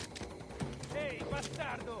 Ehi,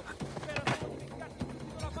 bastardo! Spero di non piccarti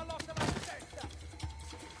con la pallotta alla testa!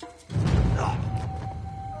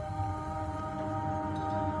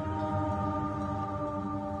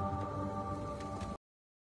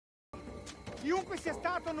 Chiunque sia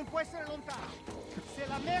stato non può essere lontano. Se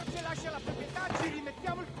la merce lascia la proprietà ci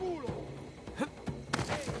rimettiamo il culo. Ehi,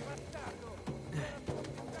 bastardo!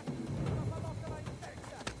 Una palotta va in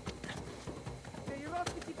testa. Se i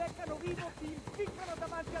rossi ti beccano vivo ti impiccano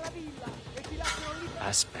davanti alla villa e ti lasciano lì.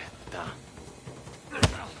 Aspetta.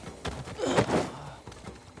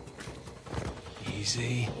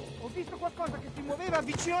 Easy. Ho visto qualcosa che si muoveva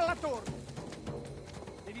vicino alla torre.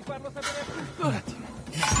 Devi farlo sapere a tutti. Un attimo.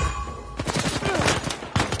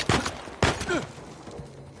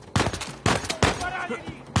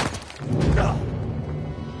 Sparategli!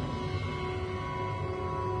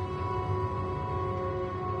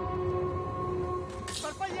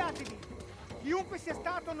 Sparpagliatevi! Chiunque sia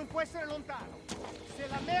stato non può essere lontano. Se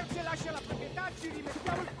la merce lascia la proprietà ci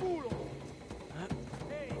rimettiamo il culo.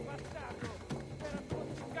 Ehi, bastardo! Per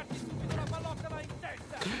appiccicarti subito la pallotta va in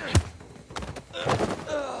testa!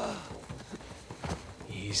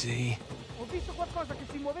 Easy. Ho visto qualcosa che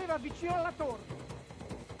si muoveva vicino alla torre.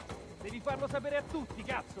 Devi farlo sapere a tutti,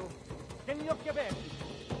 cazzo! Tieni gli occhi aperti!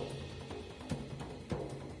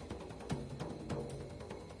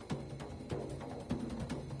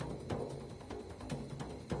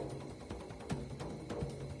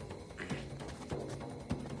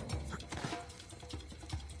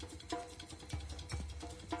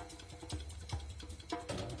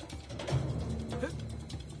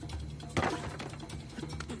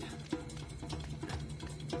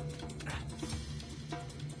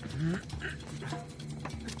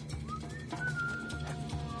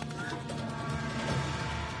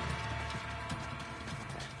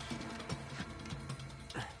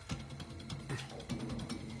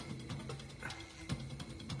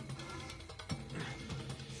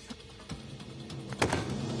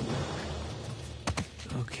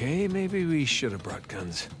 Okay, maybe we should have brought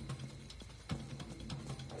guns.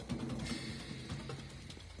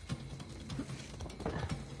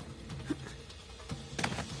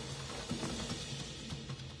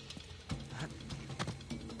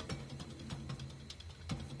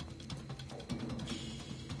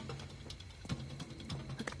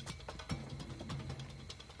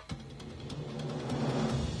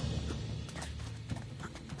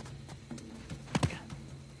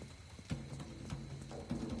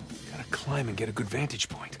 Climb and get a good vantage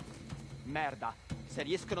point. Merda, se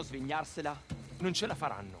riescono a svignarsela, non ce la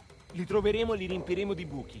faranno. Li troveremo e li riempiremo di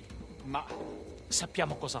buchi. Ma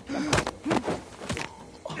sappiamo cosa fare.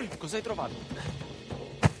 Oh, cosa hai trovato?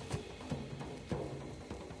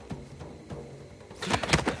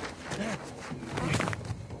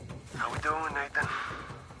 How we doing, Nathan?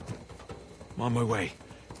 I'm on my way.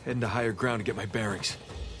 Heading to higher ground to get my bearings.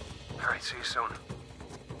 All right, see you soon.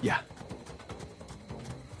 Yeah.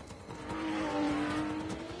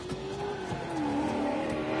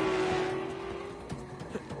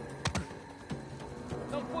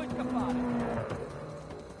 Non puoi scappare.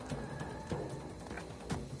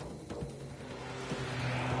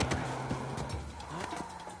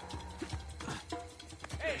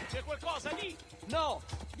 Ehi, c'è qualcosa lì? No,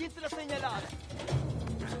 niente da segnalare.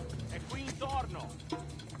 È qui intorno.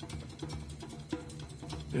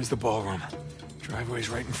 There's the ballroom. Driveway's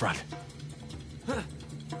right in front.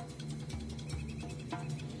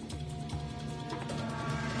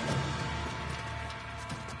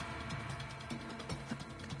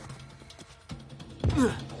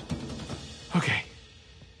 Okay.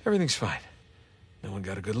 Everything's fine. No one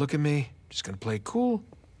got a good look at me. Just gonna play cool.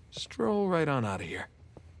 Stroll right on out of here.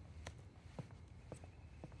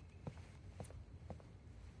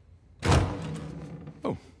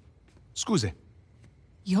 Oh. Scuse.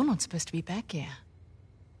 You're not supposed to be back here.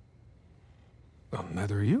 Well,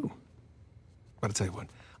 neither are you. But I'll tell you what,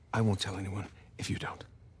 I won't tell anyone if you don't.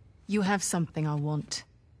 You have something I want,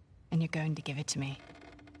 and you're going to give it to me.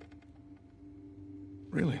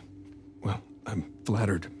 Really? Well, I'm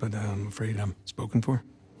flattered, but I'm afraid I'm spoken for.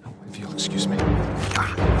 Oh, if you'll excuse me.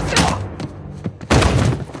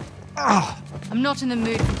 I'm not in the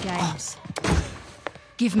mood for games.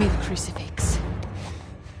 Give me the crucifix.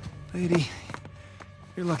 Lady,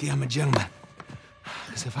 you're lucky I'm a gentleman.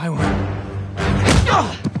 Because if I were...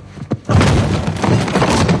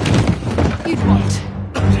 You'd what?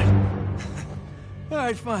 All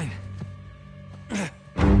right, fine.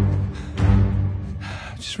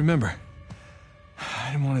 Just remember,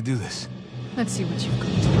 I didn't want to do this. Let's see what you've got.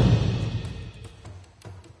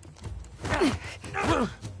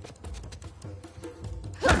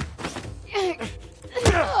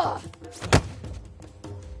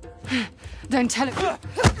 Don't tell it.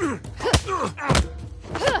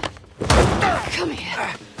 Come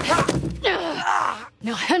here.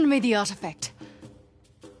 Now hand me the artifact.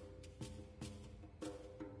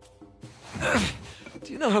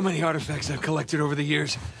 know how many artifacts I've collected over the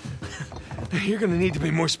years? You're gonna need to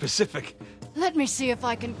be more specific. Let me see if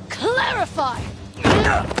I can clarify.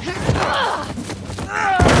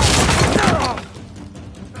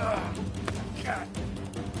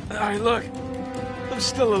 All right, look. I'm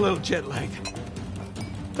still a little jet-lagged.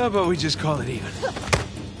 How about we just call it even?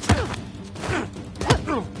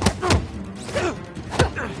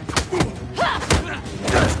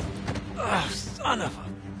 Oh, son of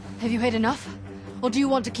a... Have you had enough? Or do you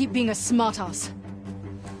want to keep being a smartass?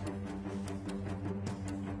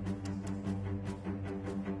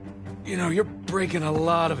 You know, you're breaking a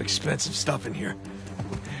lot of expensive stuff in here.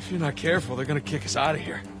 If you're not careful, they're gonna kick us out of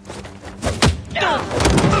here. All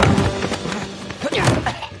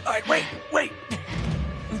right, wait!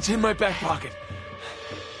 It's in my back pocket.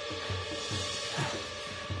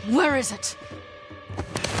 Where is it?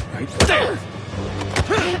 Right there!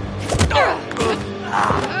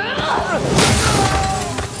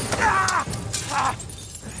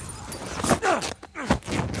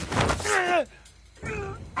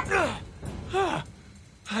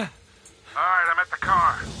 Alright, I'm at the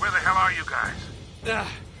car. Where the hell are you guys?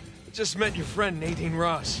 Just met your friend, Nadine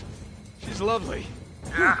Ross. She's lovely.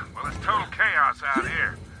 Yeah? Well, it's total chaos out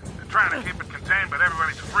here. They're trying to keep it contained, but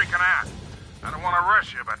everybody's freaking out. I don't want to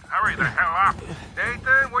rush you, but hurry the hell up.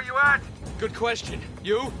 Nathan, where you at? Good question.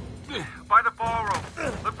 You? By the ballroom.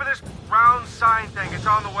 Look for this round sign thing. It's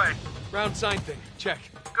on the way. Round sign thing. Check.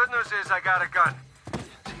 Good news is I got a gun.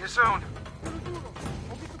 See you soon.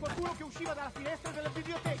 Ho visto qualcuno che usciva dalla finestra della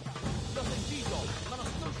biblioteca. L'ho sentito, ma non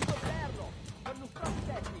sono riuscito a vederlo. Hanno strati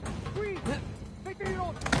tecnici. Qui! Vetri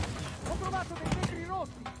rossi! Ho trovato dei vetri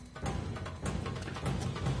rossi!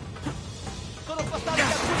 Sono passati da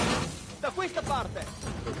qui! Da questa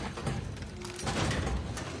parte!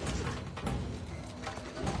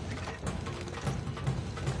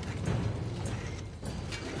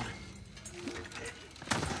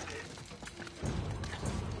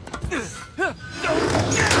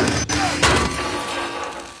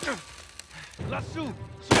 Lassù!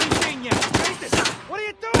 Sull'insegna! Nathan! What are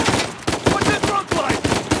you doing? What's it look like?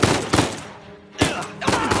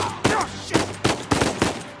 Oh, shit!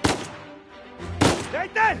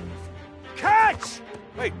 Nathan! Catch!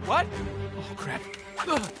 Wait, what? Oh, crap.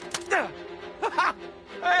 Hey,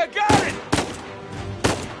 I got it!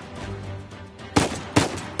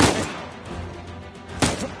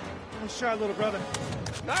 Nice shot, little brother.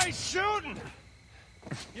 Nice shooting!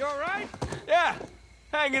 You all right? Yeah,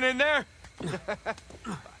 hanging in there.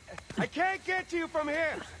 I can't get to you from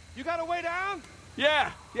here. You got a way down?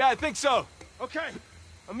 Yeah, I think so. Okay.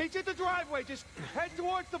 I'll meet you at the driveway. Just head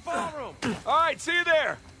towards the ballroom. All right, see you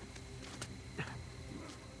there.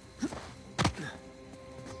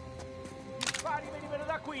 Pari, venivano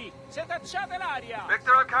da qui. Si è tacciata l'aria.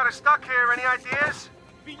 Victor, I'm kind of stuck here. Any ideas?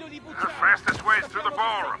 Figlio di The puttana. fastest way is through the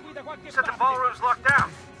ballroom. You said the ballroom's locked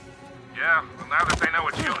down. Yeah, well, now that they know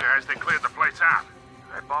it's you guys, they cleared the place out.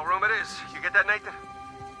 All right, ballroom it is. You get that, Nathan?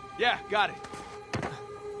 Yeah, got it.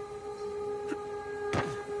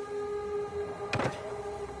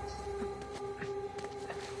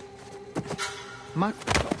 Ma...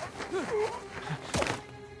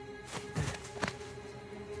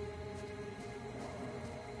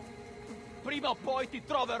 Prima o poi ti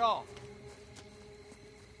troverò.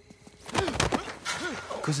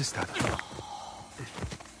 Cos'è stato?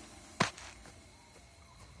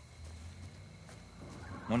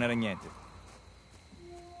 Non era niente.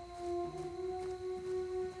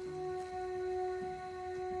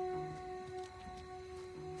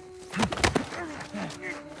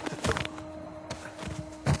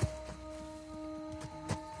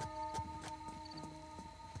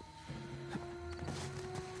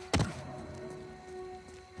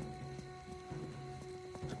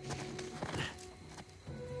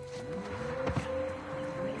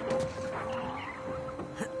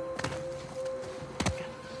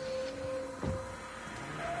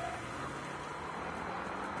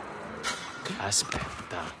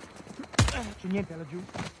 Aspetta. C'è niente laggiù?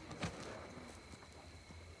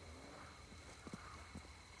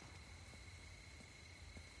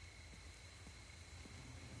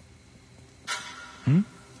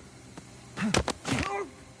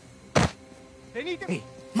 Venite!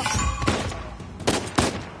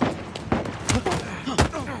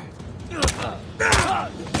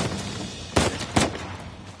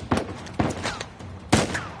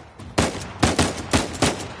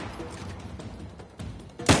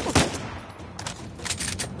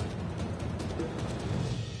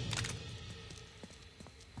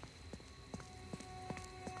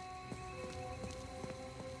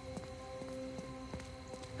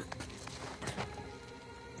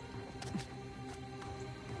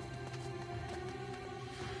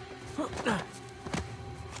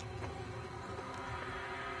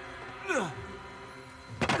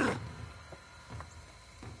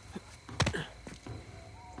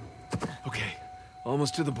 Okay,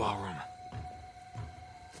 almost to the ballroom.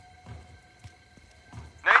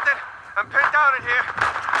 Nathan, I'm pinned down in here.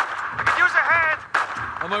 I could use a hand.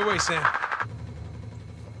 On my way, Sam.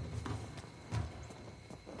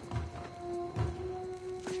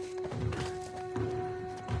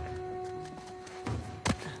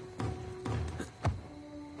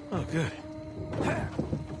 Oh, good.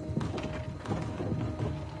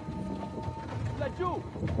 Laggiù!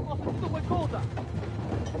 Ho sentito qualcosa!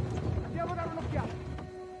 Andiamo a dare un'occhiata!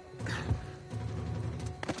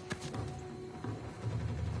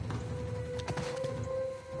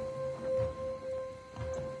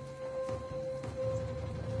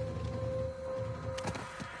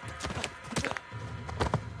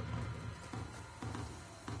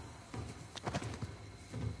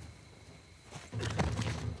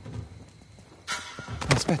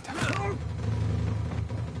 Aspetta.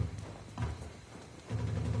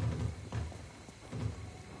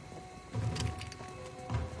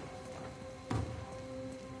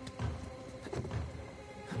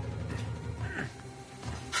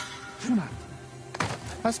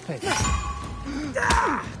 Aspetta.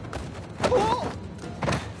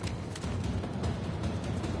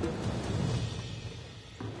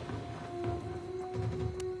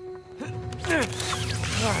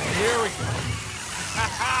 Alright, here we go.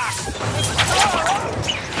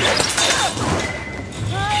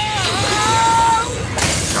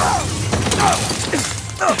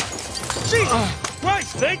 Jesus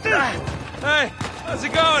Christ, Nathan! Hey, how's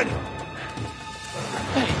it going?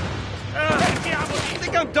 I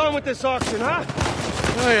think I'm done with this auction, huh?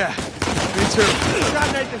 Oh yeah, me too.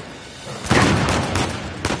 God, Nathan.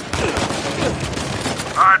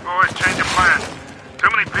 All right, boys, change of plan. Too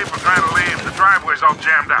many people trying to leave. The driveway's all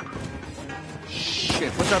jammed up.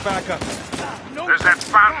 Shit, what's our backup? There's that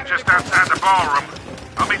fountain just outside the ballroom.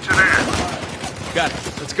 I'll meet you there. Got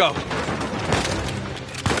it. Let's go.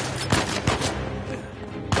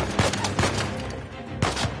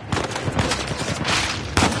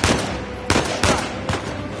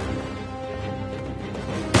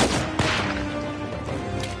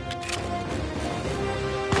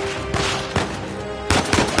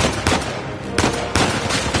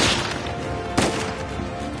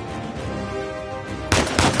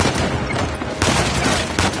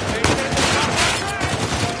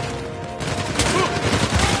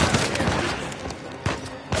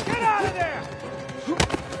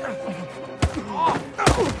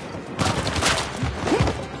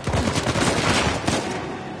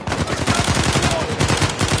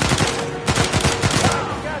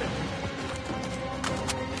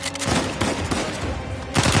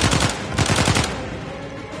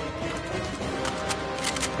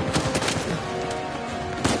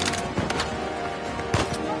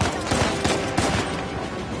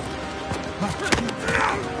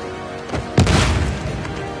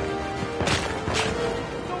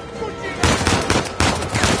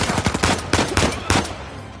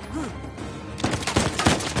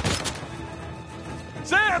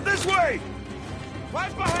 Sam, this way!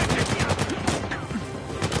 Right behind you!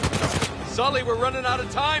 Sully, we're running out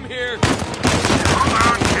of time here. Hold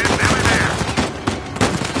on, kid. Nearly there.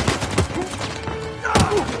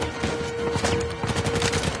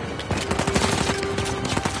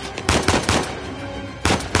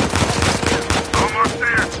 Almost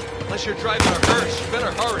there. Unless you're driving a hearse, you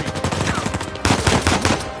better hurry.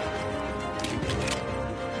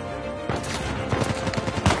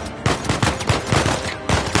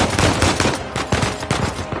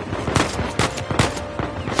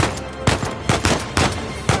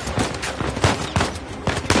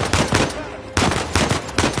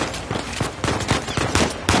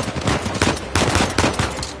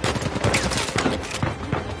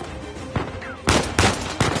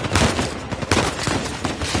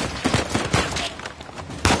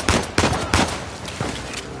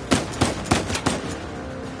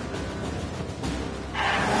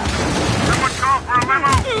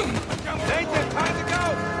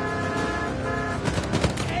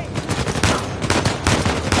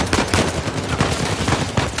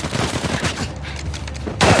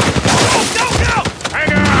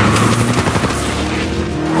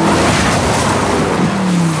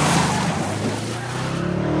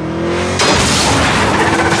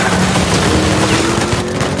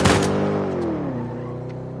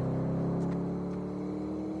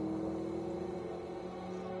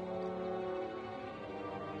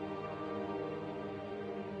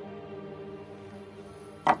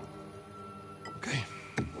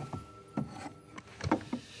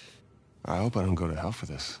 hope I don't go to hell for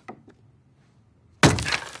this.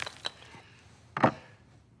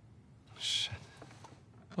 Shit.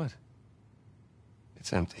 What?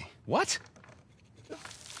 It's empty. What?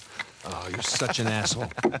 Oh, you're such an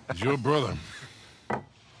asshole. He's your brother.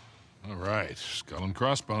 All right, skull and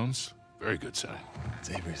crossbones. Very good sign. It's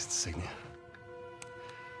Avery's insignia.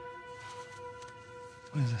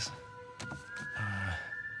 What is this?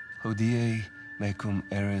 Hodie mecum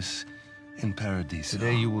eris in paradiso.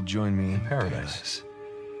 Today you will join me in paradise.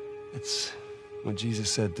 It's what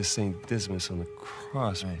Jesus said to Saint Dismas on the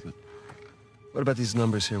cross. Right. But what about these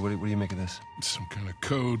numbers here? What do you make of this? It's some kind of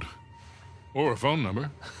code. Or a phone number.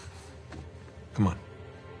 Come on.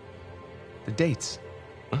 The dates.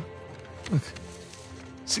 Huh? Look.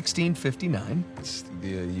 1659. It's the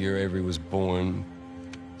year Avery was born.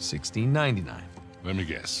 1699. Let me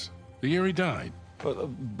guess. The year he died. Well,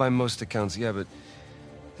 by most accounts, yeah, but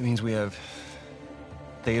it means we have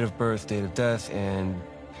date of birth, date of death, and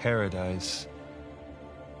paradise.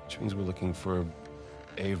 Which means we're looking for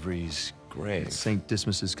Avery's grave. St.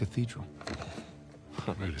 Dismas's Cathedral.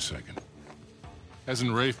 Wait a second.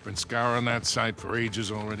 Hasn't Rafe been scouring that site for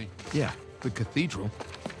ages already? Yeah, the cathedral.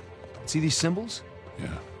 See these symbols? Yeah.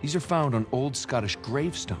 These are found on old Scottish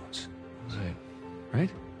gravestones. Right. Right?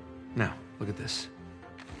 Now, look at this.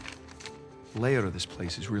 The layout of this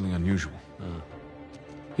place is really unusual.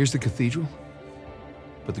 Here's the cathedral,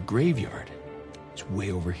 but the graveyard is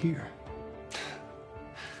way over here.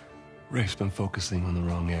 Rafe's been focusing on the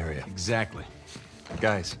wrong area. Exactly.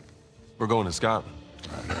 Guys, we're going to Scotland.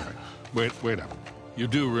 All right. Wait up. You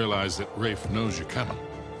do realize that Rafe knows you're coming.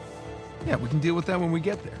 Yeah, we can deal with that when we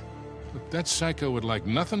get there. Look, that psycho would like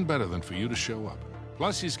nothing better than for you to show up.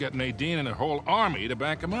 Plus, he's got Nadine and a whole army to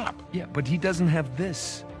back him up. Yeah, but he doesn't have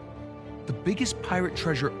this. The biggest pirate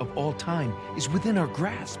treasure of all time is within our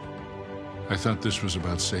grasp. I thought this was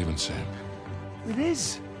about saving Sam. It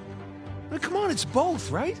is. I mean, come on, it's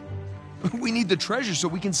both, right? We need the treasure so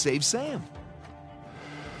we can save Sam.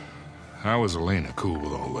 How is Elena cool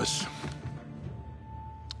with all this?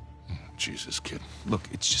 Jesus, kid. Look,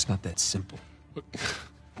 it's just not that simple. Look,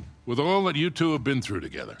 with all that you two have been through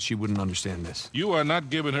together... She wouldn't understand this. You are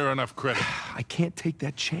not giving her enough credit. I can't take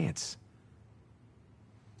that chance.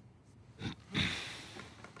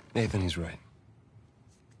 Nathan, he's right.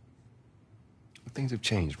 Things have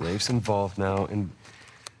changed. Rafe's involved now, and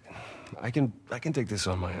I can take this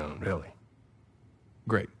on my own, really.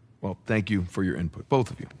 Great. Well, thank you for your input,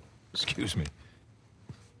 both of you. Excuse me.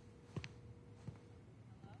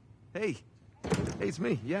 Hey. Hey, it's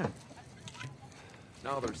me, yeah.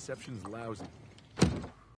 No, the reception's lousy.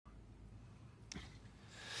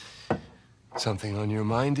 Something on your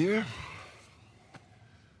mind, dear?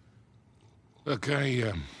 Look,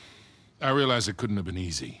 I realize it couldn't have been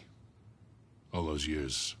easy. All those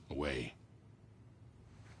years away.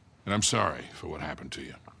 And I'm sorry for what happened to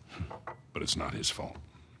you. But it's not his fault.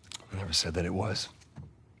 I never said that it was.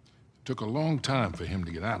 It took a long time for him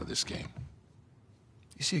to get out of this game.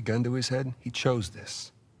 You see a gun to his head? He chose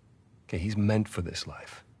this. Okay, he's meant for this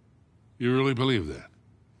life. You really believe that?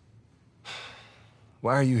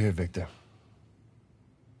 Why are you here, Victor?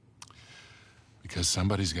 Because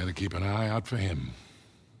somebody's got to keep an eye out for him.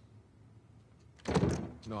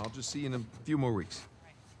 No, I'll just see you in a few more weeks.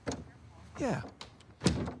 Yeah,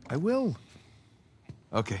 I will.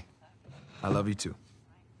 Okay. I love you too.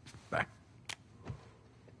 Bye.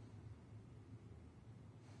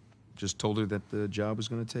 Just told her that the job was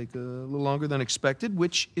going to take a little longer than expected,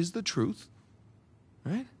 which is the truth.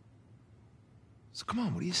 Right? So come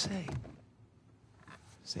on, what do you say?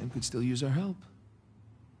 Sam could still use our help.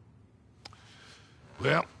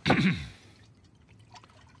 Well, I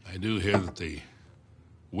do hear that the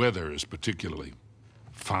weather is particularly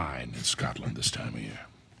fine in Scotland this time of year.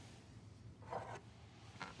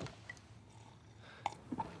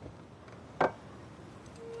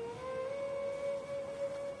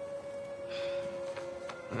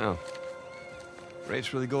 Well,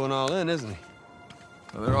 Rafe's really going all in, isn't he?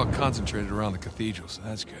 Well, they're all concentrated around the cathedral, so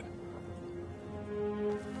that's good.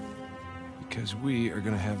 Because we are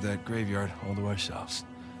going to have that graveyard all to ourselves.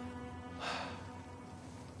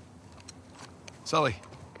 Sully.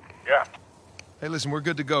 Yeah. Hey, listen, we're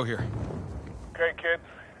good to go here. Okay, kid.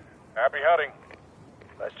 Happy hunting.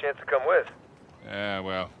 Last chance to come with. Yeah,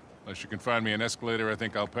 well, unless you can find me an escalator, I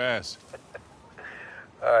think I'll pass.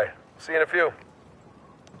 All right. See you in a few.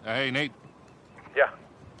 Hey, Nate. Yeah.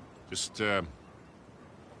 Just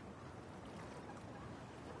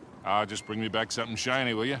bring me back something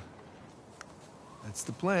shiny, will you? That's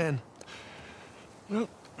the plan. Well,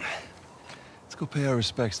 let's go pay our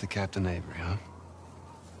respects to Captain Avery, huh?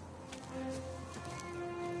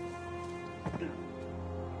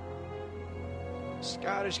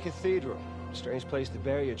 Scottish cathedral. Strange place to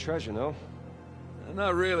bury your treasure, no?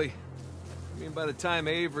 Not really. I mean, by the time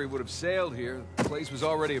Avery would have sailed here, the place was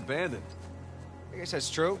already abandoned. I guess that's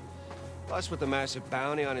true. Plus, with the massive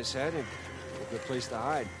bounty on his head, a good place to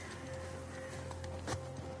hide.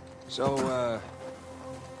 So,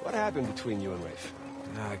 what happened between you and Rafe?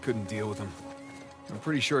 I couldn't deal with him. I'm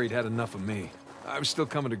pretty sure he'd had enough of me. I was still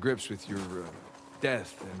coming to grips with your,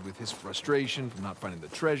 death, and with his frustration from not finding the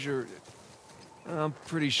treasure. I'm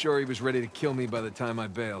pretty sure he was ready to kill me by the time I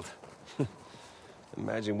bailed.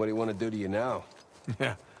 Imagine what he want to do to you now.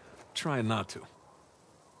 Yeah, trying not to.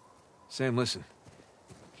 Sam, listen.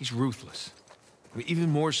 He's ruthless. I mean, even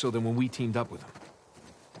more so than when we teamed up with him.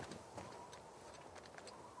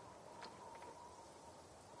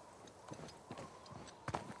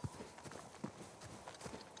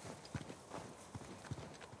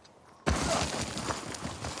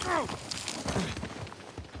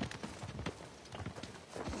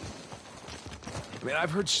 I mean,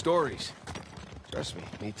 I've heard stories. Trust me,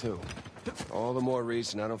 me too. All the more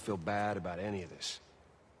reason I don't feel bad about any of this.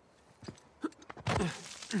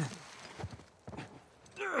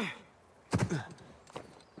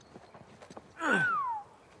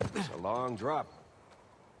 It's a long drop.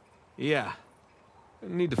 Yeah.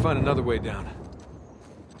 I need to find another way down.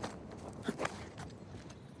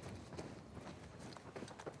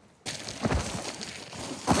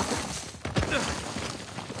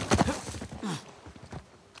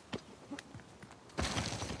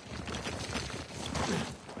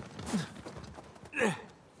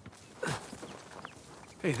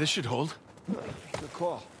 Hey, this should hold. Good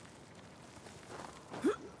call.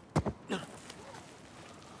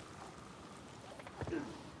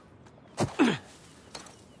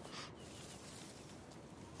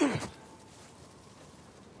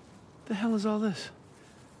 The hell is all this?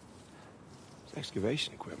 It's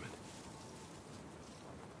excavation equipment.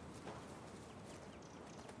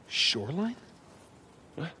 Shoreline?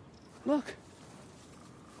 What? Look.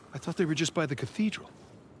 I thought they were just by the cathedral.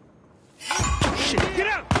 Shit, get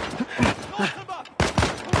out!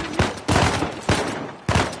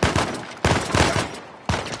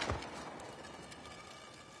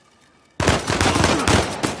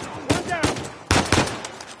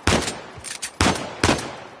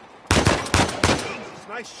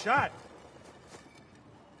 Nice shot.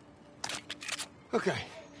 Okay,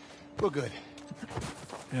 we're good.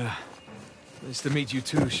 Yeah. Nice to meet you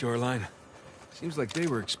too, Shoreline. Seems like they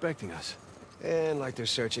were expecting us. And like they're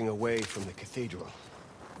searching away from the cathedral.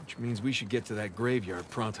 Which means we should get to that graveyard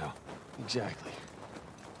pronto. Exactly.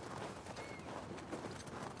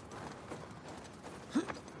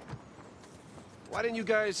 Why didn't you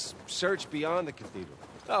guys search beyond the cathedral?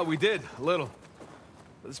 Oh, we did, a little.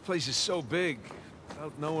 But this place is so big,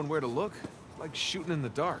 without knowing where to look, like shooting in the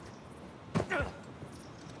dark.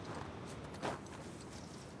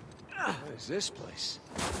 What is this place?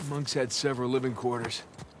 The monks had several living quarters.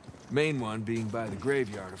 Main one being by the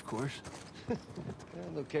graveyard, of course.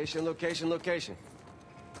 Location, location, location.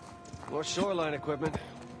 More shoreline equipment.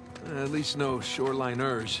 At least no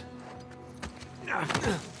shoreliners.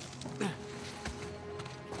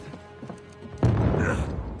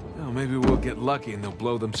 Oh, maybe we'll get lucky and they'll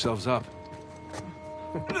blow themselves up.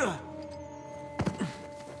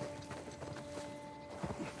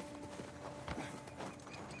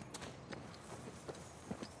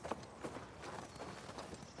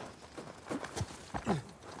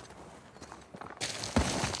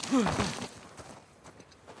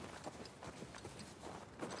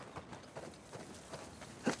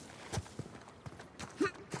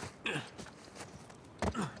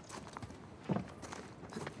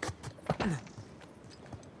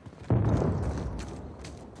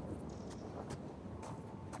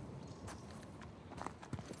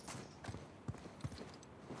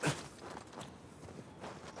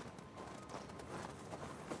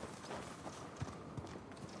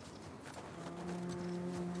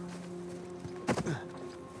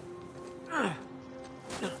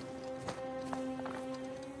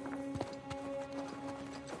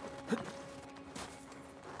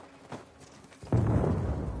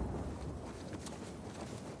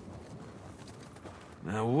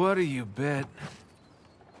 Now, what do you bet?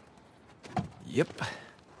 Yep.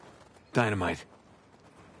 Dynamite.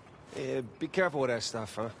 Yeah, be careful with that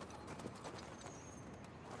stuff, huh?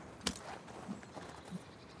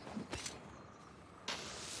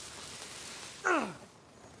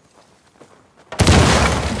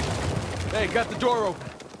 Hey, got the door open.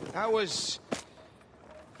 That was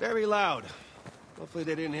very loud. Hopefully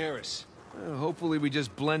they didn't hear us. Well, hopefully we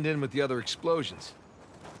just blend in with the other explosions.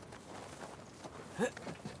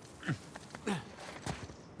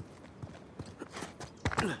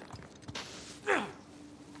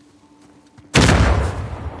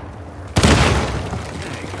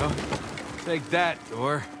 Take that,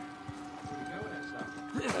 door.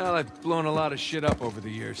 Well, I've blown a lot of shit up over the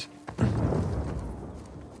years.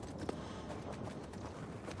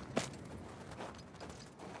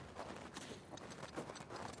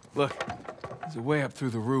 Look, there's a way up through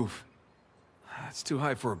the roof. It's too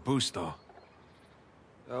high for a boost, though.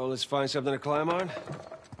 Oh, let's find something to climb on?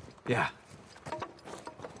 Yeah.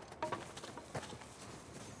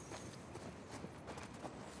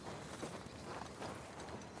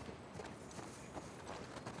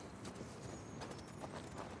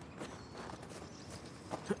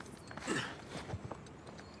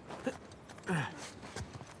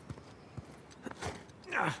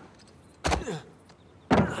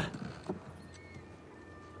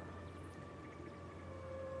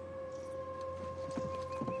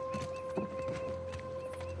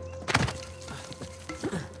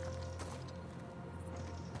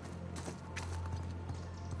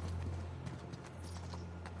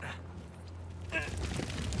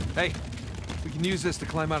 Hey, we can use this to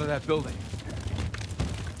climb out of that building.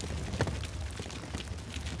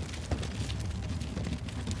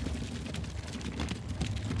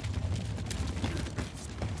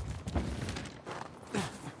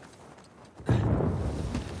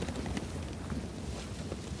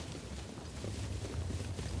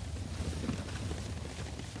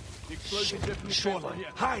 The explosion definitely shoreline. Here.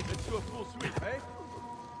 Hide! Let's do a full sweep, eh?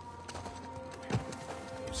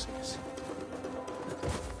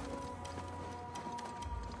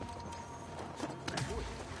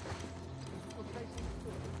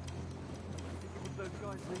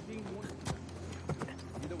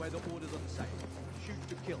 Either way, the orders are the same. Shoot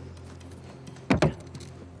to kill.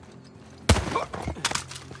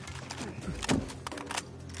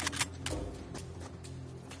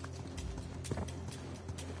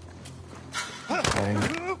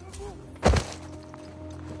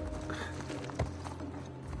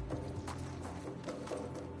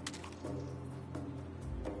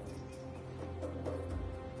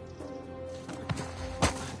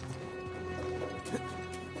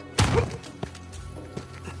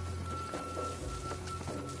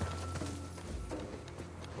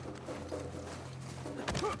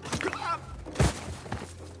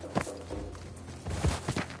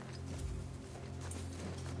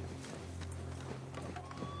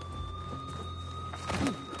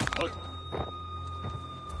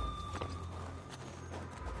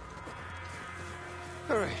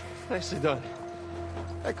 All right, nicely done.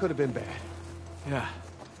 That could have been bad. Yeah.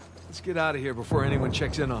 Let's get out of here before anyone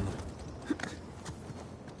checks in on them.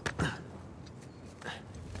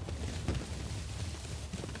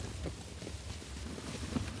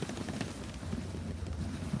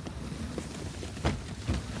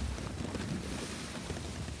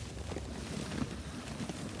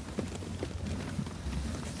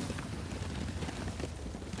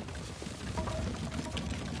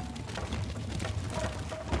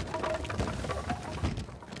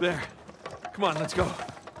 There. Come on, let's go.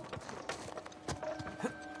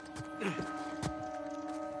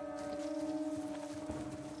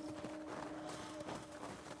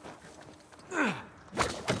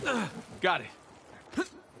 Got it.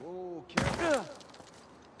 Oh, careful.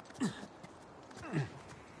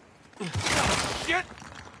 Shit!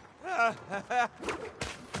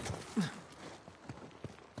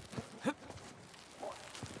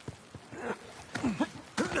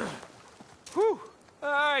 Whew. All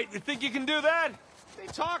right, you think you can do that? What are you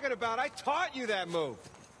talking about? I taught you that move.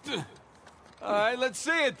 All right, let's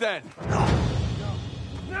see it then.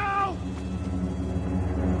 No!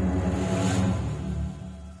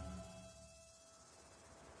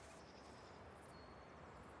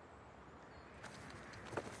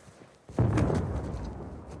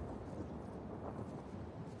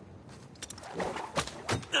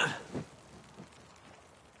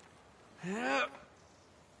 Yeah.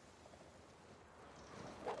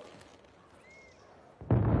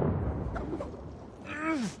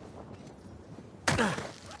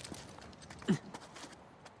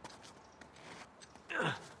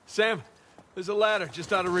 Sam, there's a ladder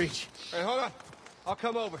just out of reach. Hey, hold on. I'll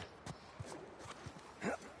come over.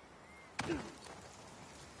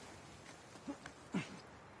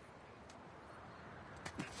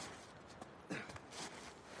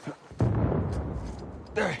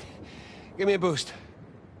 There. Give me a boost.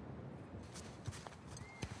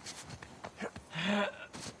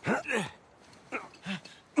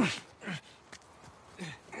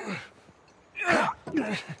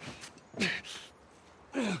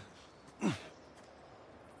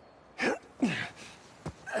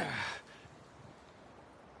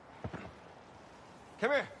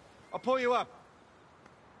 Come here. I'll pull you up.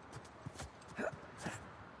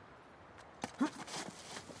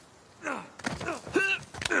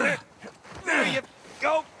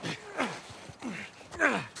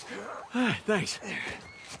 Thanks.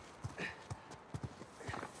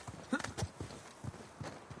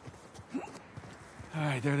 All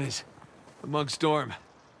right, there it is. The Monk's Dorm.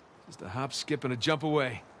 Just a hop, skip, and a jump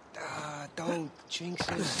away. Don't jinx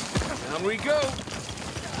us. Down we go.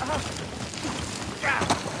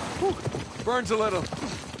 Burns a little.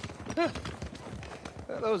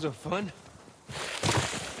 Those are fun.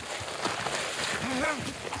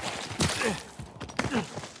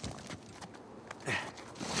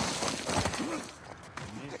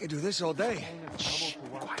 I could do this all day.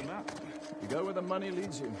 You go where the money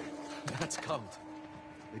leads you. That's cold.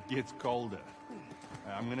 It gets colder.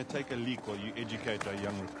 I'm gonna take a leak while you educate our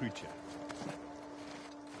young recruit here.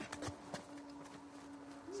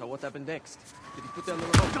 So what happened next? Did he put down the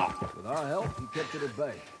revolt? With our help, he kept it at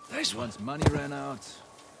bay. Nice one. Once money ran out,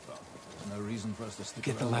 well, there's no reason for us to stick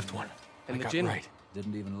Get the around left anymore. one. And I the got gin? right.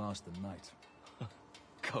 Didn't even last the night.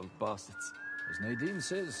 Cold bastards. As Nadine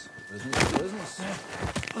says, business is business.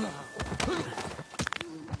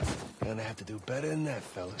 Gonna have to do better than that,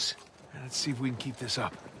 fellas. Let's see if we can keep this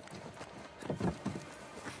up.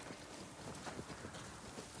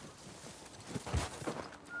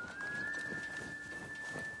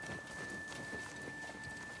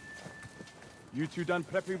 You two done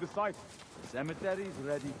prepping the site? Cemetery's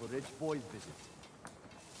ready for Rich Boy's visit.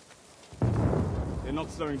 They're not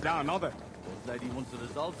slowing down, are they? Old lady wants the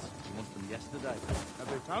results. She wants them yesterday. Have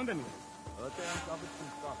they found any? Heard they uncovered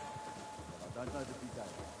some stuff, but I don't know the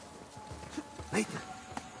details. Nathan.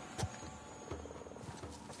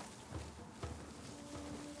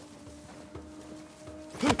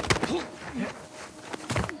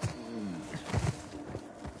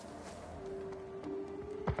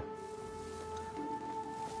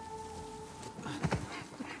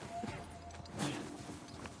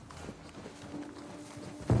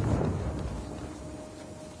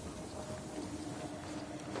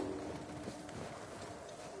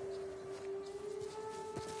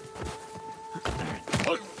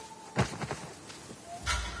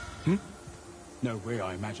 No way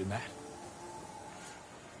I imagined that.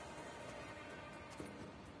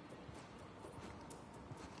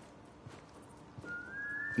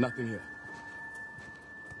 Nothing here.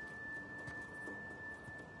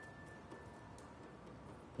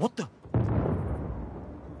 What the?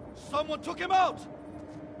 Someone took him out!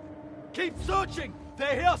 Keep searching!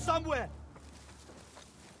 They're here somewhere!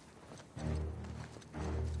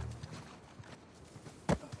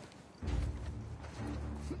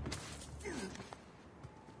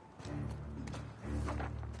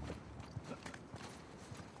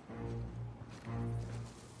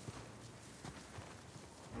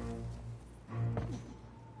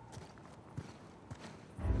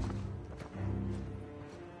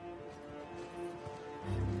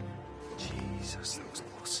 Jesus, that was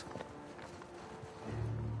close.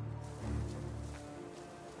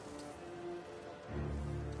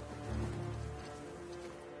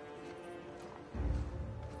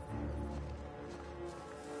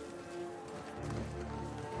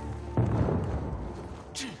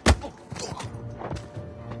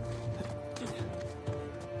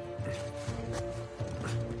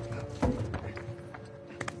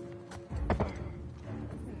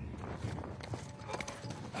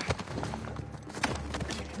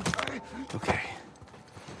 Okay.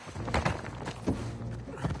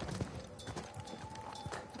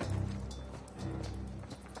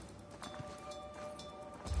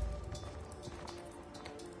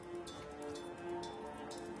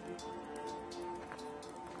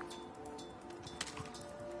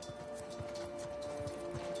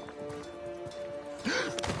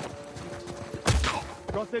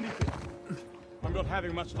 Got anything? I'm not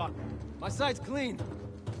having much luck. My site's clean.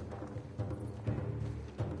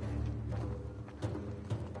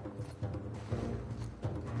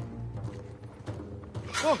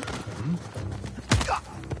 Oh!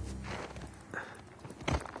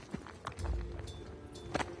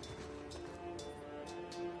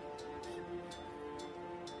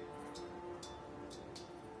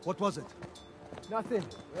 What was it? Nothing.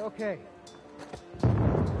 We're okay.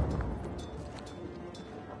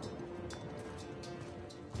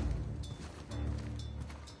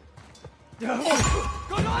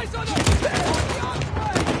 Got eyes on them!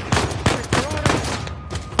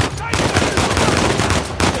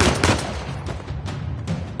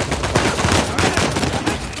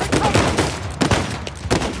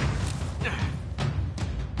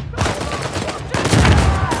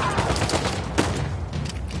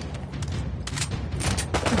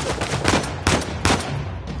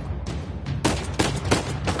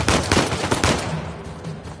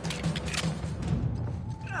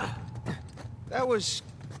 That was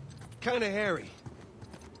kind of hairy.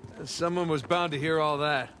 Someone was bound to hear all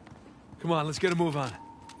that. Come on, let's get a move on.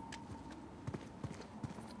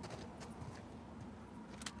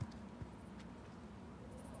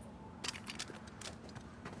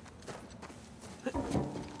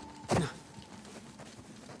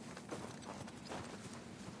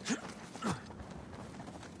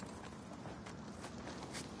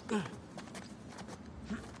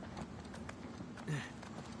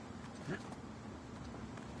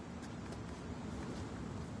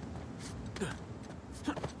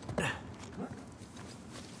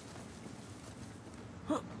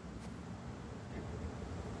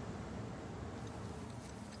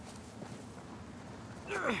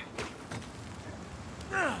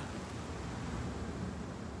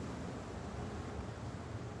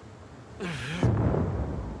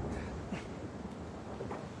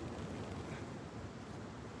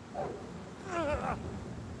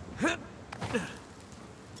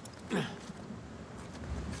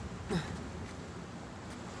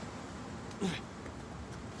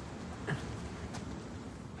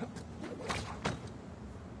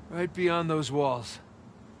 Right beyond those walls.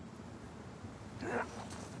 Here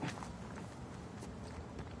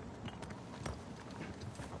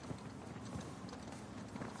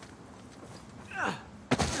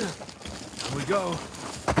we go.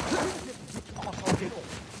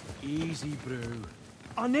 Easy, bro.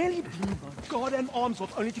 I nearly blew my goddamn arms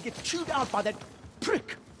off only to get chewed out by that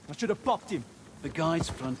prick. I should have popped him. The guys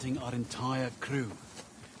fronting our entire crew.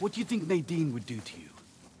 What do you think Nadine would do to you?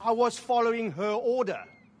 I was following her order.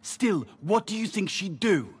 Still, what do you think she'd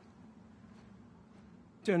do?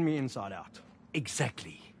 Turn me inside out.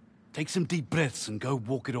 Exactly. Take some deep breaths and go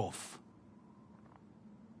walk it off.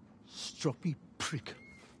 Stroppy prick.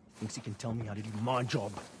 Thinks he can tell me how to do my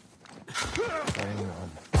job. Hang on.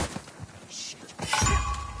 Shit.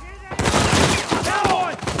 Come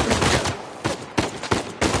on!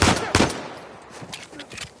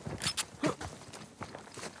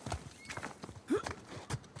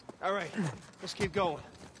 All right, let's keep going.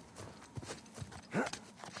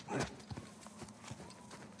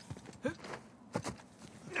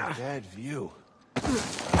 Bad view.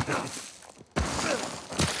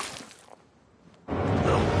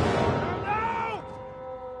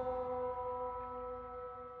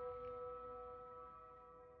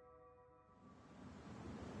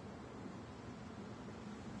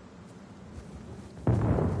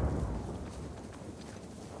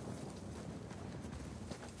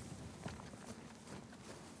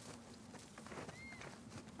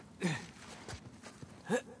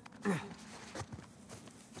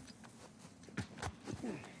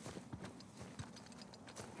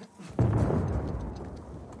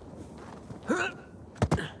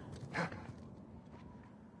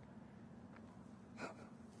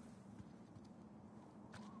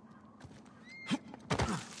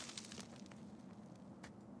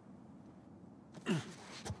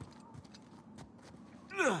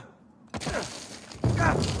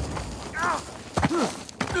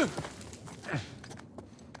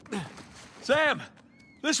 Sam!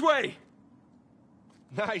 This way!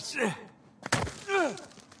 Nice.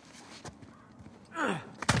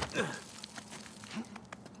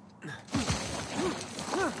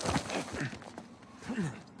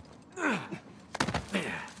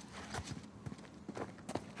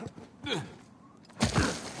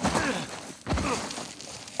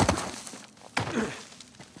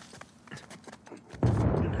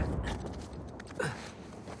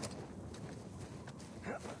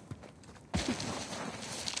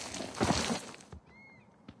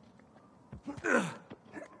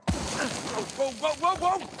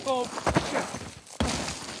 Whoa! Oh, shit.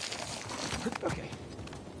 Okay.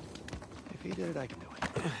 If he did it, I can do it.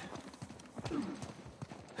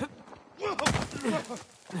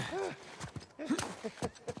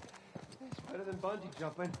 It's better than bungee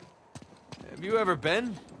jumping. Have you ever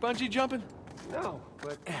been bungee jumping? No,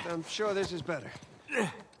 but I'm sure this is better.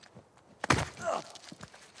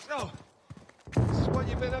 So, this is what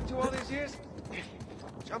you've been up to all these years?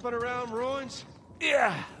 Jumping around ruins?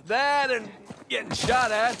 Yeah, that and getting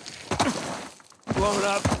shot at, blown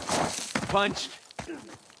up, punched,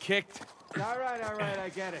 kicked. All right, I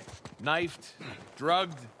get it. Knifed,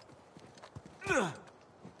 drugged.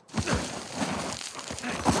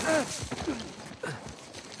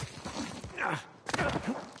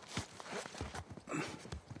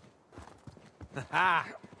 Ha!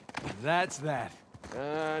 That's that.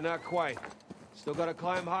 Not quite. Still gotta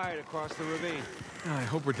climb higher to cross the ravine. I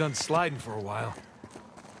hope we're done sliding for a while.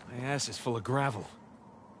 My ass is full of gravel.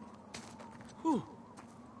 Whew.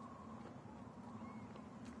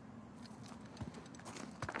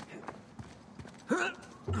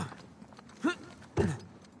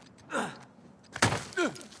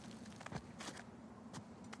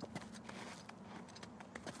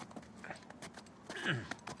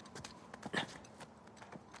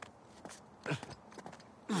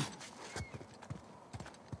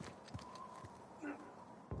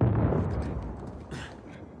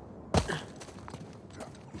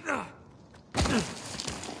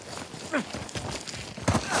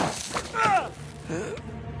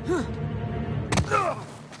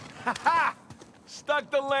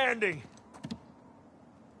 blocked the landing!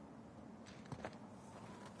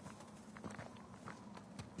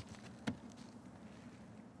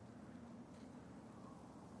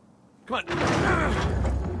 Come on.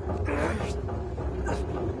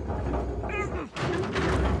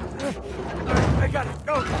 I got it.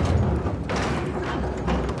 Go.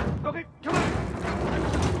 Okay, come on.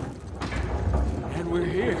 And we're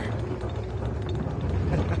here.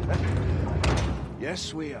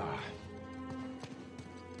 Yes, we are.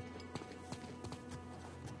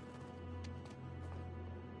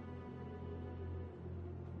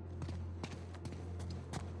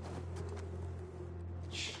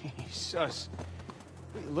 Jesus.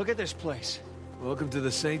 Look at this place. Welcome to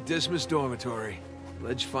the St. Dismas Dormitory.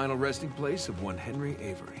 Alleged final resting place of one Henry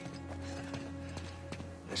Avery.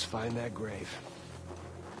 Let's find that grave.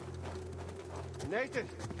 Nathan,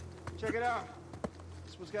 check it out.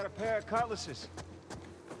 This one's got a pair of cutlasses.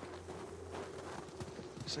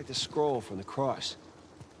 It's like the scroll from the cross.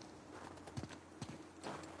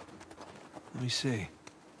 Let me see.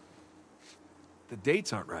 The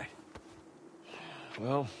dates aren't right.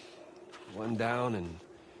 Well, one down and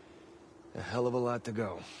a hell of a lot to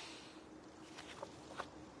go.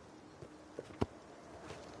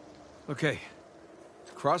 Okay.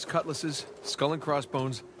 Cross cutlasses, skull and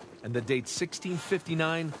crossbones, and the date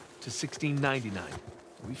 1659 to 1699.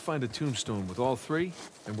 We find a tombstone with all three,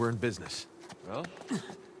 and we're in business. Well,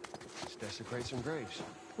 let's desecrate some graves.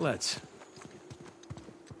 Let's.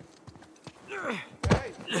 Hey,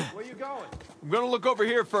 where you going? I'm gonna look over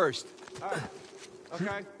here first. All right.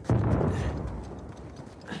 Okay.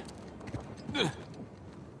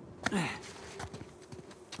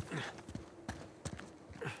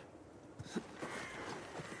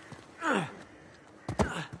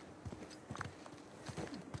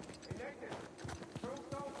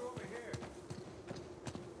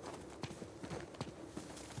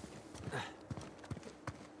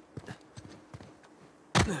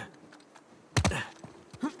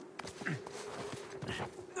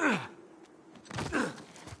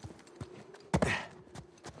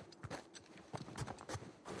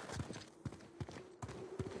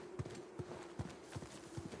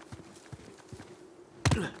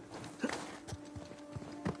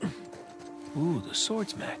 Ooh, the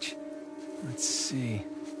swords match. Let's see.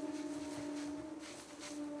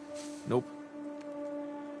 Nope.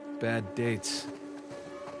 Bad dates.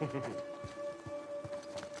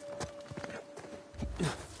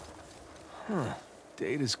 Huh.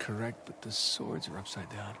 Date is correct, but the swords are upside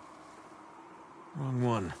down. Wrong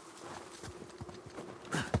one.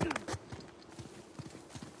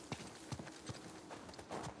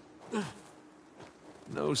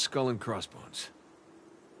 No skull and crossbones.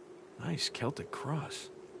 Nice Celtic cross.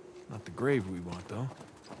 Not the grave we want, though.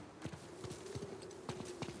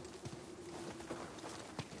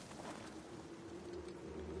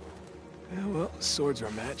 Yeah, well, the swords are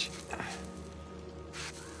a match.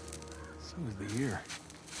 So is the year.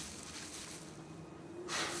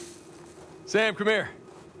 Sam, come here.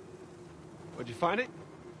 Where'd you find it?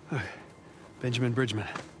 Benjamin Bridgman.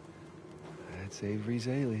 That's Avery's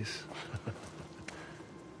alias.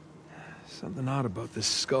 Something odd about this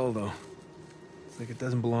skull, though. It's like it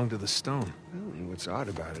doesn't belong to the stone. Well, and what's odd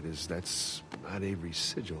about it is that's not Avery's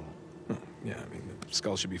sigil. Oh, yeah, I mean, the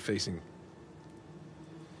skull should be facing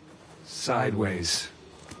sideways.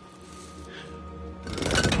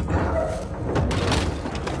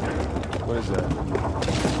 What is that?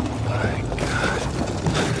 My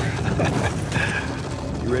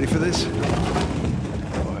God. You ready for this?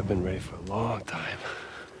 Oh, I've been ready for a long time.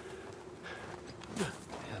 Yeah,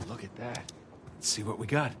 look at that. Let's see what we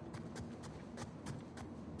got.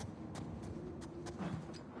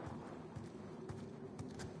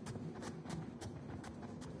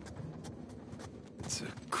 It's a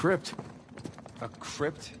crypt. A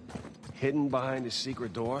crypt? Hidden behind a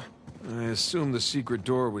secret door? I assume the secret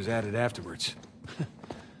door was added afterwards.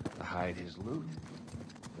 To hide his loot?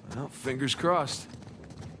 Well, fingers crossed.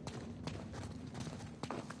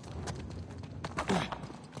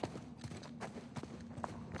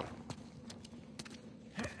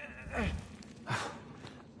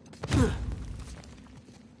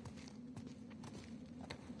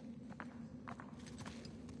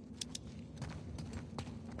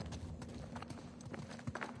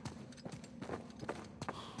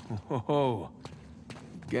 Oh,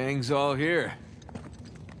 gang's all here.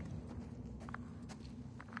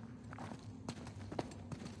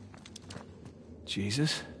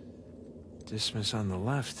 Jesus. Dismas on the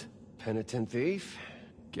left. Penitent thief?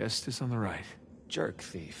 Gestus on the right. Jerk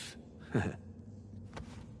thief.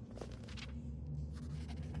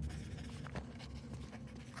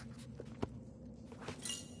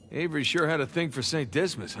 Avery sure had a thing for St.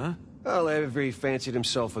 Dismas, huh? Well, Avery fancied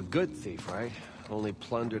himself a good thief, right? Only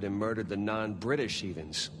plundered and murdered the non-British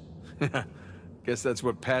heathens. Guess that's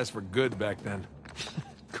what passed for good back then.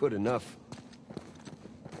 Good enough.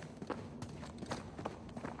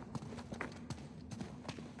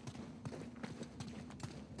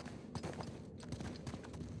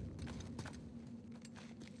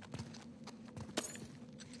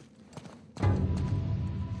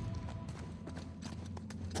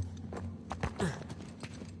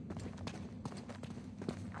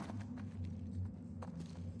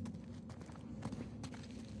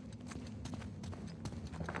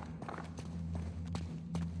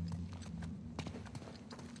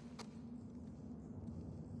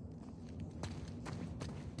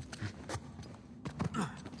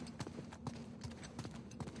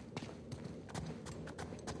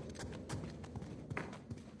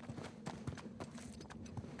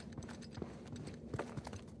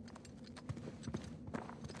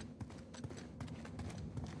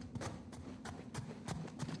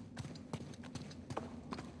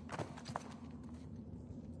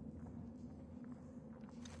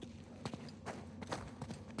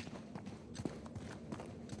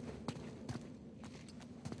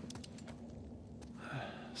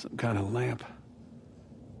 Some kind of lamp.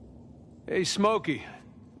 Hey, Smokey.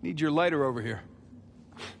 Need your lighter over here.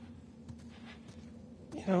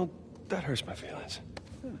 You know, that hurts my feelings.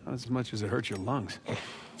 Not as much as it hurts your lungs.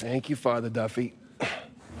 Thank you, Father Duffy.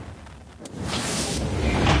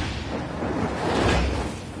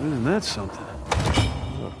 Isn't that something?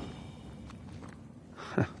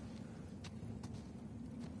 The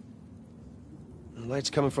light's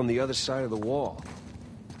coming from the other side of the wall.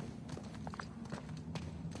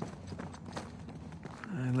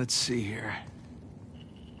 Let's see here.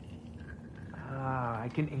 Ah, I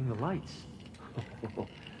can aim the lights.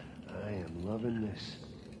 I am loving this.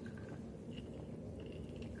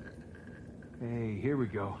 Hey, here we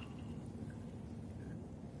go.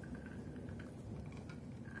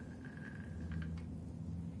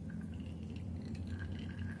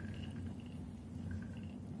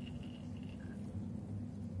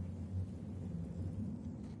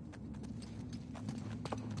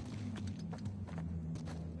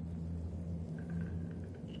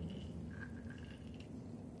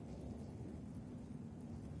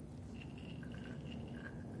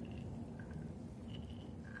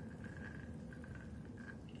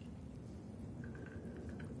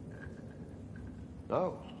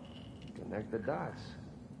 Oh, connect the dots.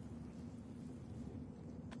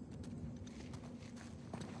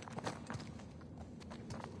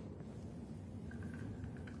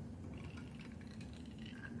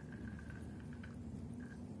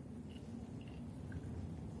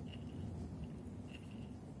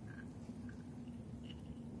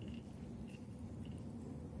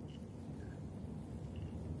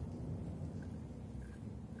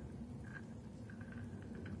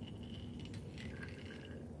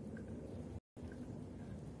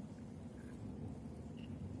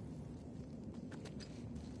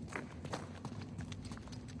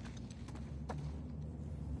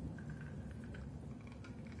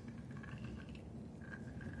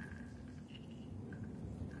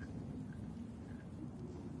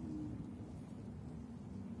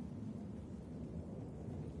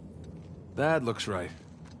 That looks right.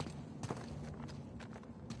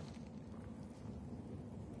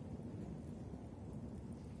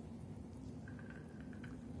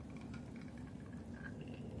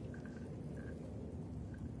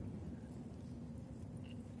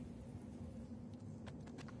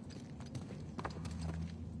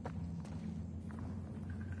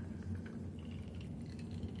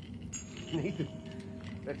 Nathan,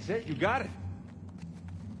 that's it. You got it.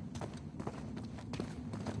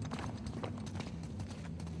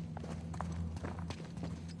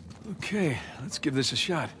 Okay, let's give this a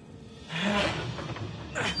shot.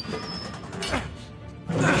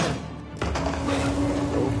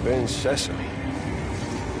 Open sesame.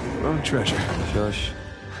 Wrong treasure. Shush.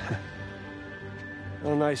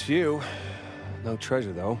 Well, nice view. No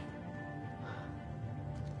treasure, though.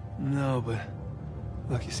 No, but...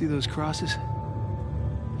 Look, you see those crosses?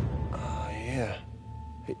 Yeah.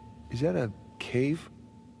 Hey, is that a cave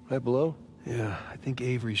right below? Yeah, I think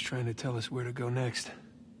Avery's trying to tell us where to go next.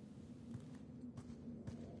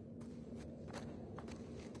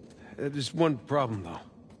 There's one problem, though.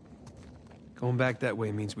 Going back that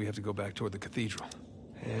way means we have to go back toward the cathedral.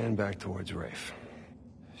 And back towards Rafe.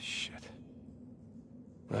 Shit.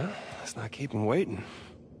 Well, let's not keep him waiting.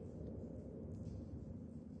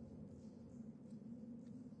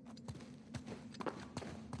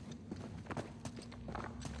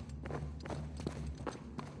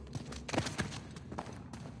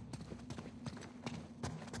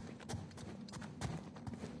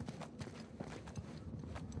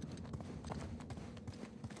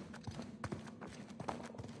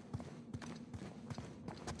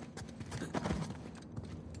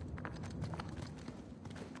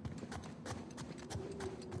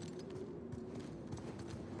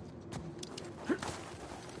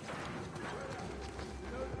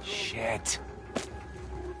 Shit.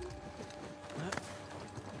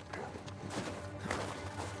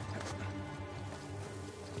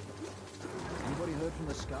 Anybody heard from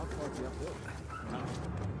the scout party up there? No.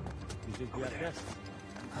 You think we have guests?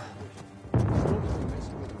 Still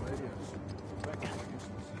messing with the radios. Back to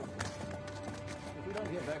useless. If we don't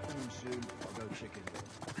hear back from them soon, I'll go check in.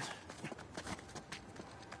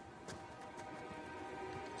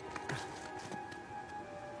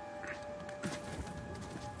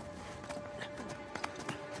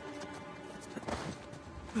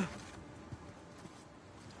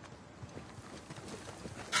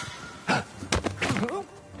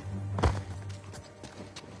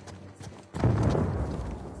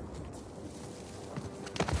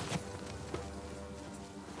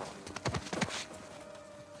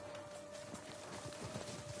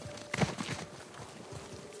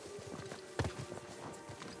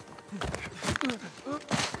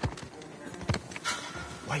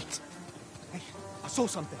 Wait. Hey, I saw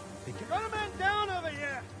something. Got a man down over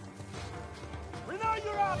here! We know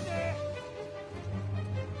you're out there!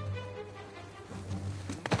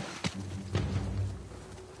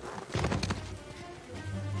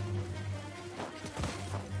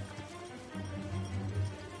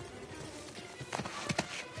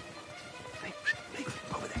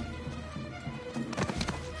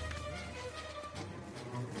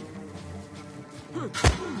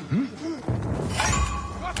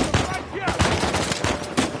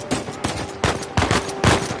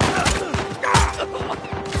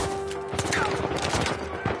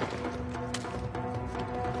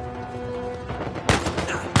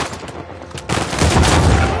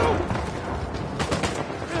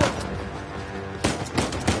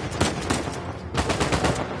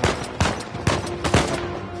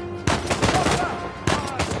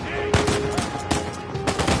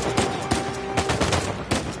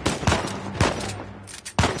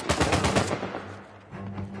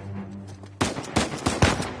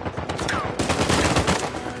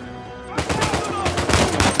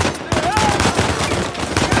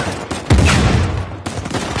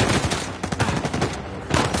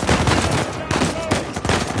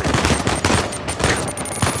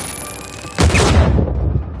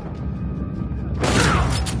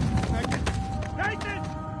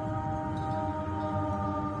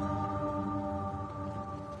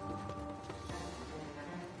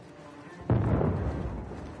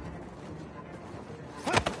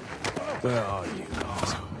 Where are you?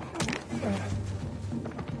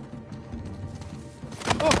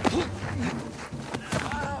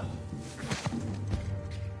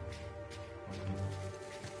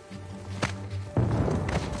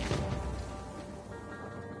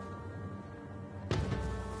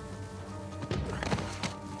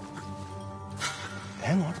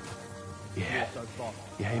 Hang on. Yeah.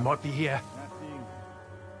 Yeah, he might be here. Nothing.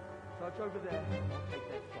 Touch over there. I'll take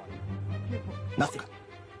that fight. Careful. Nothing.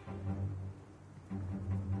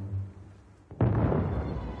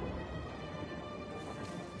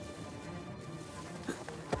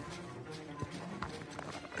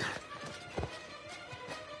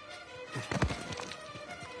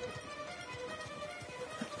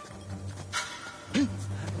 We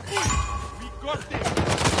got this!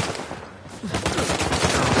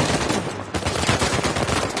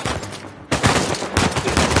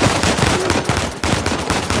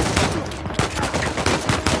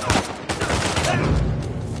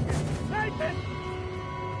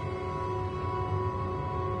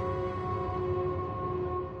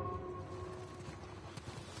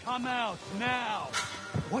 Come out now!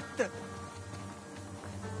 What the?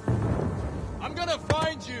 I'm gonna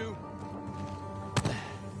find you!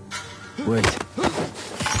 Wait.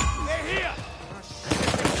 They're here!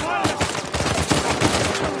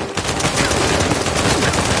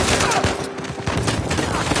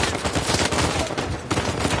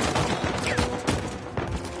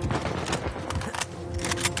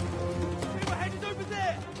 We were headed over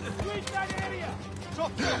there! Reach that area!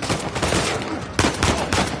 Drop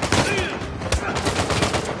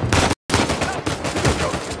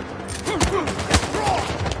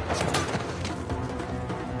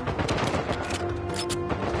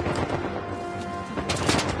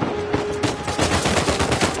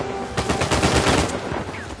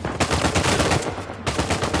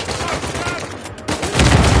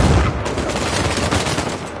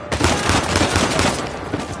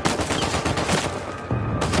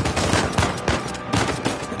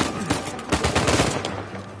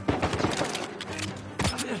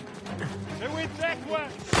They went that way!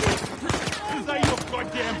 Say your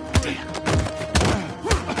goddamn...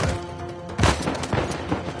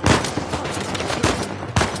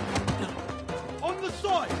 On the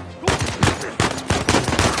side!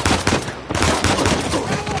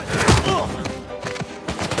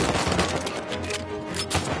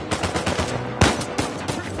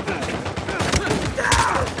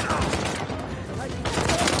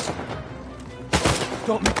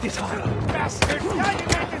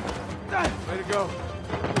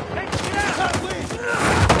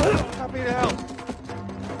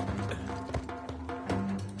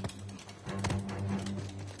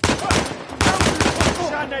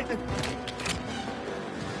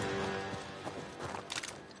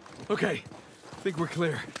 Okay, think we're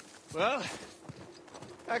clear. Well,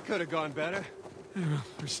 that could have gone better.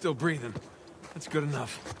 We're still breathing. That's good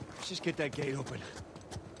enough. Let's just get that gate open.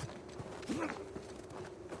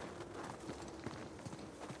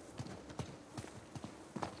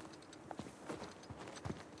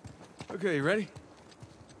 Okay, you ready?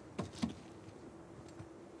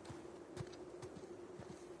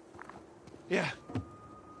 Yeah.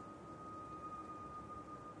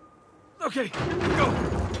 Okay, go!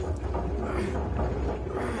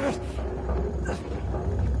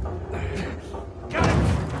 Got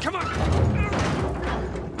it! Come on!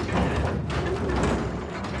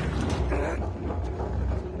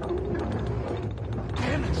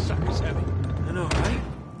 Damn, that sucker's heavy. I know, right?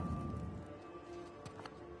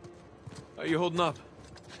 How you holding up?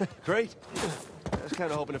 Great. I was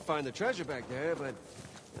kind of hoping to find the treasure back there, but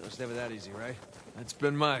it's never that easy, right? That's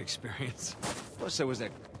been my experience. Plus, there was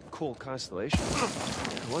that cool constellation.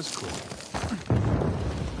 It was cool.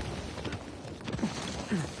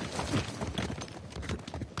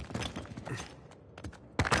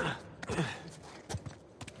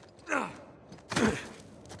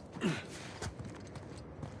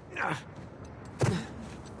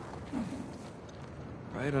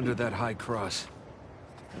 Right under that high cross.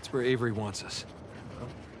 That's where Avery wants us. Well,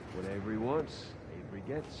 what Avery wants, Avery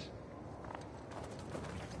gets.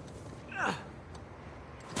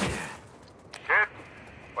 Kid,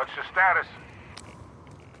 what's your status?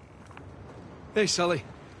 Hey, Sully.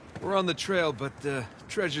 We're on the trail, but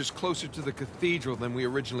treasure's closer to the cathedral than we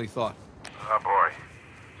originally thought. Oh, boy.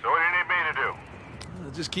 So what do you need me to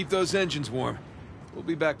do? Just keep those engines warm. We'll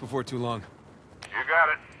be back before too long. You got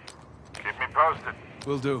it. Keep me posted.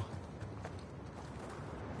 Will do.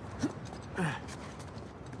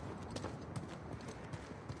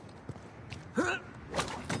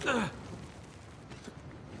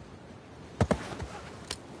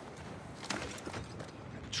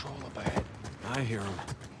 Patrol up ahead. I hear him.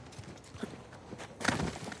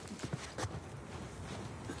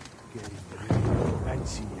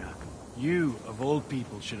 Fancy ya. You, of all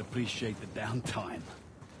people, should appreciate the downtime.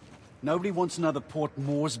 Nobody wants another Port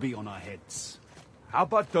Moresby on our heads. How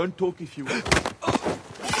about don't talk if you want?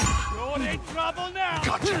 You're in trouble now!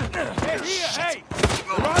 Gotcha! Hey, here, hey!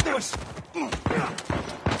 They're onto us! Put them down!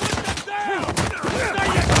 Stay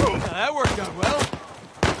your... That worked out well.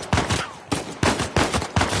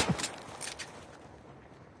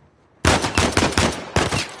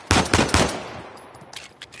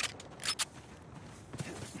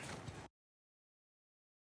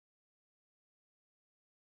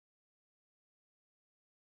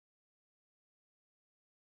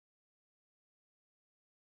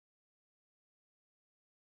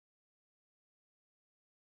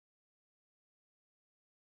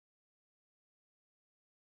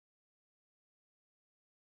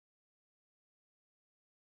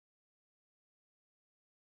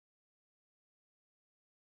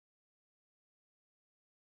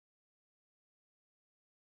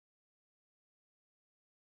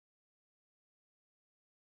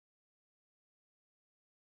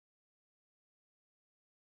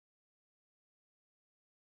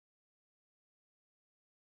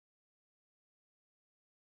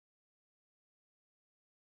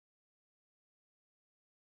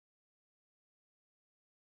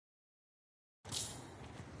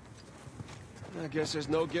 I guess there's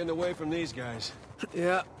no getting away from these guys.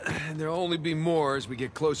 Yeah, and there'll only be more as we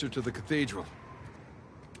get closer to the cathedral.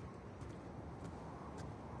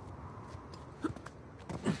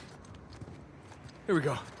 Here we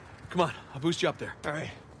go. Come on, I'll boost you up there. All right.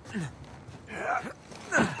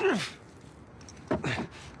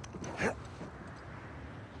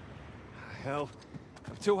 Hell,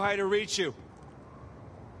 I'm too high to reach you.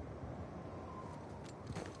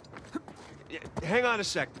 Yeah, hang on a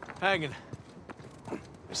sec. Hanging.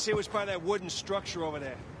 Let's see what's by that wooden structure over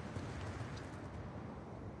there.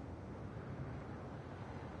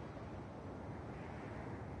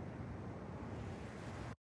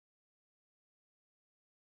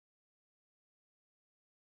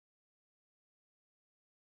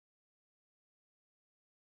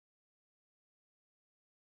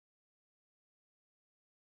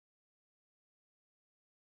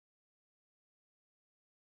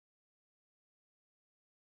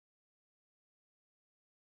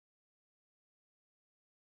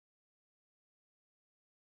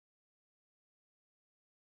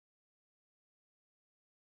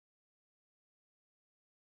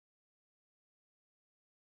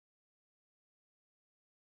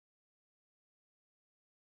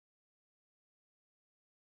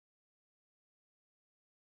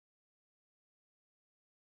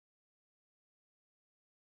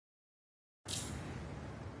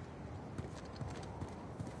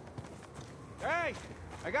 Okay,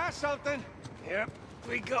 I got something. Yep,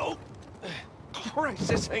 we go. Christ,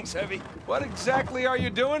 this thing's heavy. What exactly are you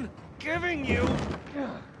doing? Giving you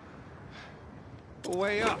a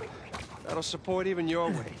way up. That'll support even your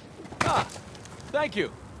weight. Ah, thank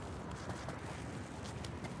you.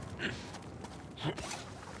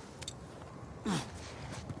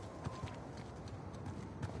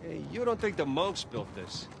 Hey, you don't think the monks built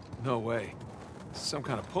this? No way. It's some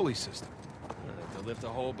kind of pulley system. To lift a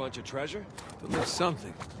whole bunch of treasure? To lift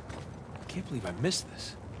something. I can't believe I missed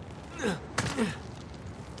this.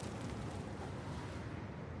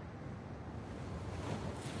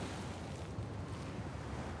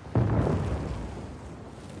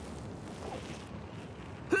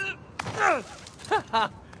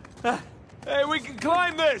 Hey, we can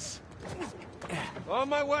climb this! On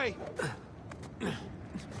my way.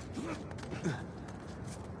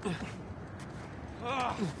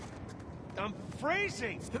 Oh, I'm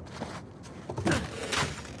freezing.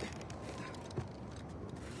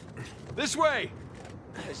 This way!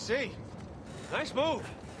 I see. Nice move.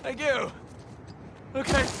 Thank you.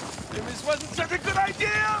 Okay, maybe this wasn't such a good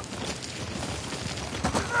idea!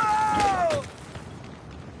 No!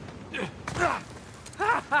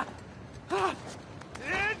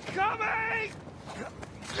 Incoming!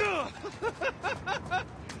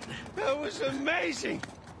 That was amazing.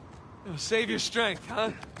 Save your strength,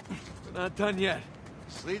 huh? We're not done yet.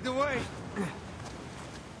 Just lead the way.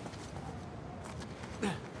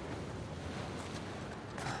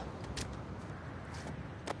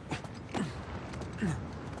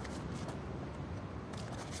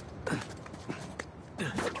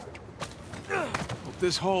 Hope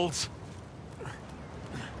this holds.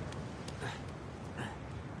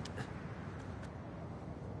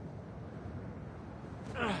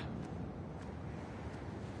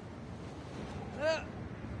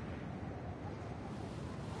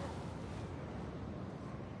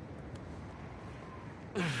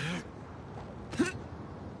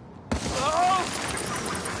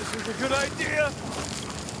 Good idea.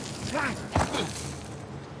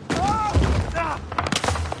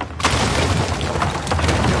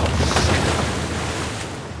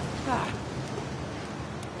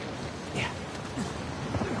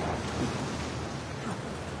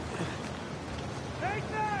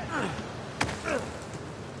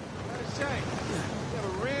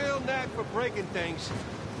 Breaking things,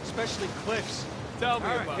 especially cliffs. Tell me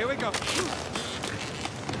about about it. Here we go.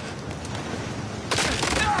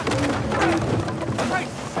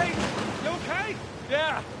 Hey, you okay?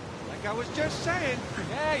 Yeah. Like I was just saying.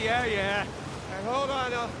 Yeah. Hey, hold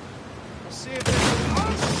on. I'll see if there's...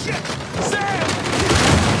 Oh, shit! Sam!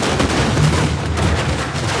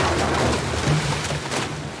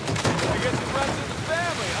 I guess it runs in the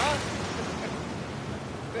family, huh?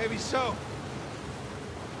 Maybe so.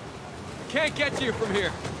 Can't get to you from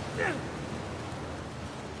here.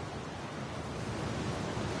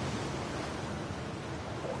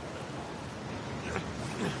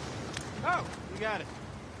 Oh, you got it.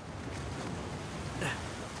 I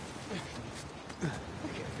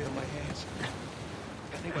can't feel my hands.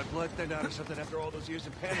 I think my blood thinned out or something after all those years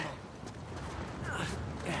in Panama.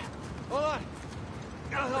 Hold on.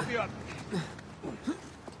 I'll help you up.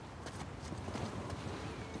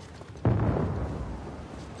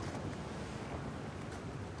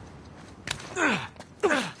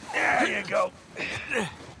 There you go.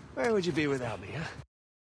 Where would you be without me, huh?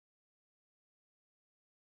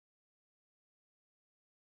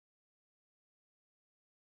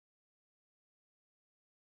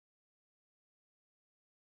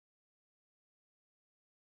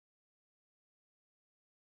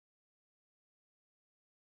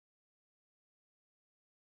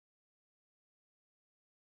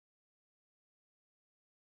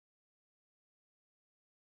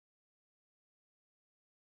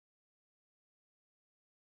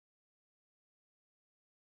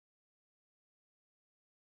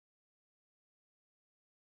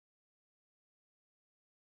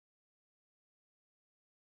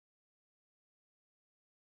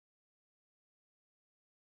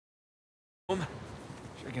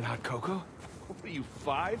 Drinking hot cocoa? What are you,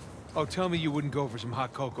 5? Oh, tell me you wouldn't go for some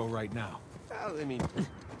hot cocoa right now. Well, I mean,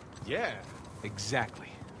 yeah. Exactly.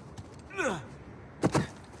 Here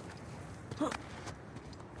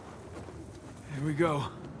we go.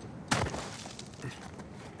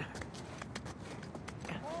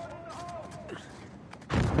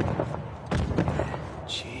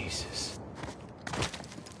 Jesus.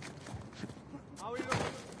 How are you doing?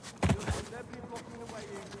 There's debris blocking the way in.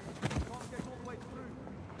 Can't get all the way through.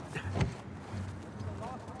 The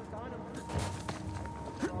last of the dynamite.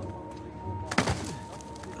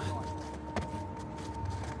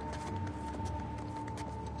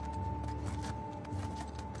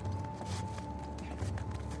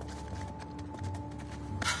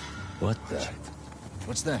 What the?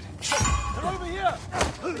 What's that? They're over here!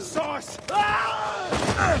 The sauce!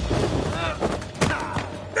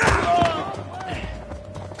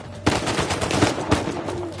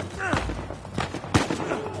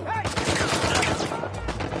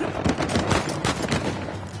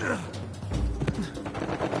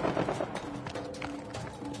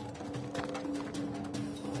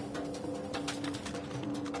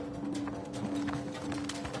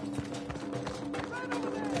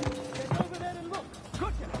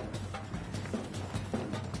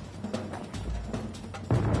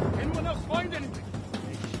 Anyone else find anything?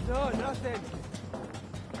 No, nothing.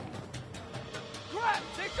 Crap!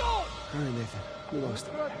 They're gone! Hurry, Nathan. We lost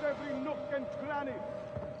him. Search every nook and cranny.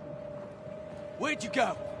 Where'd you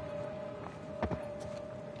go?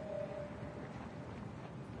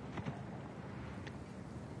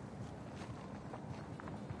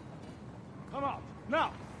 Come out,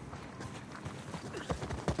 now!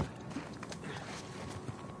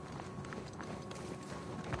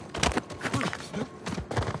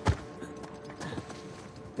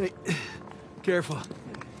 Hey, careful.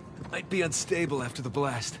 Might be unstable after the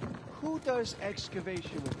blast. Who does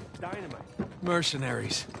excavation with dynamite?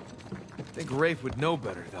 Mercenaries. Think Rafe would know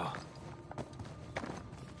better, though.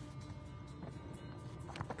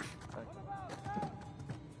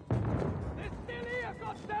 They're still here,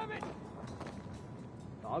 goddammit!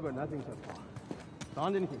 I got nothing so far.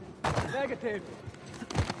 Found anything? Negative.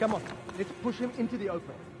 Come on, let's push him into the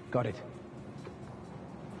open. Got it.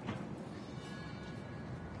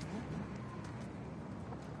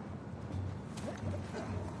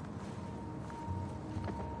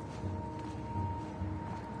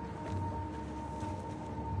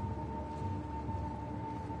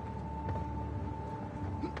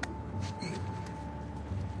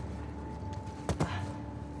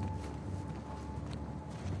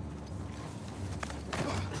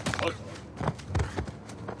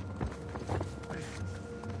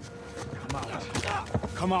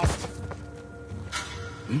 Come out.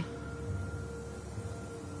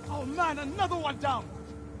 Oh man, another one down!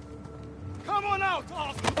 Come on out,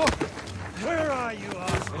 asshole! Where are you,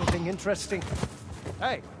 asshole? Anything interesting?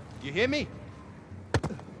 Hey, you hear me?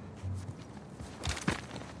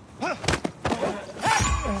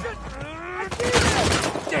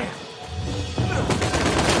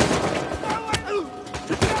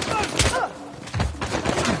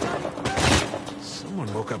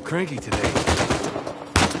 Someone woke up cranky today.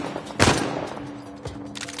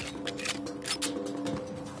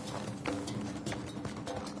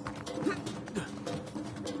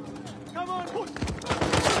 Come on, push!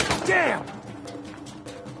 Damn!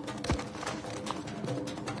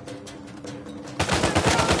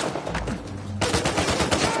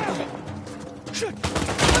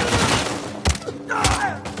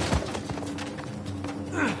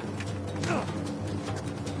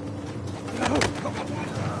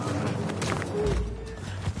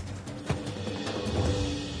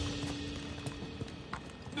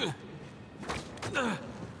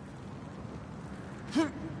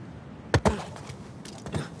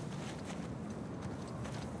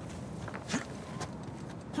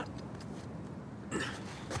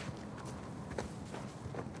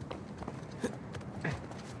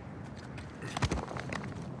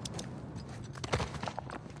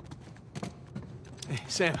 Hey,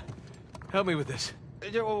 Sam, help me with this.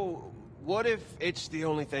 What if it's the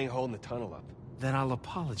only thing holding the tunnel up? Then I'll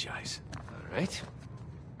apologize. All right.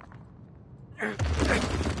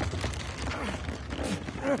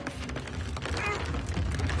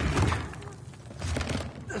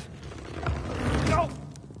 Go!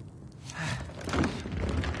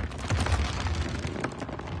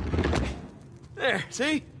 There,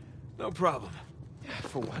 see? No problem. Yeah,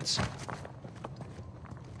 for once.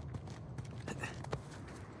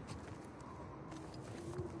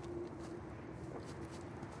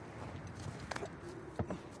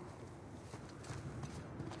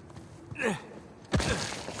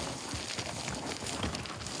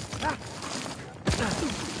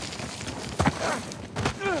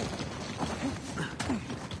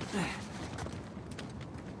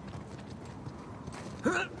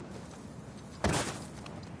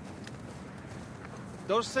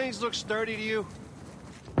 Those things look sturdy to you?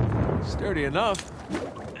 Sturdy enough.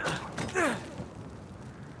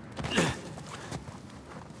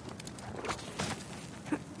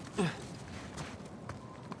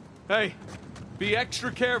 Hey, be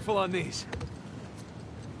extra careful on these.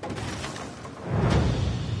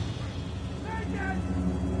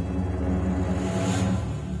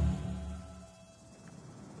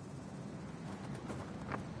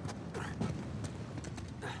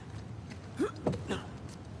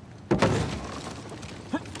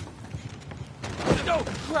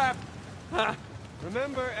 trap!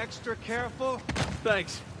 Remember, extra careful.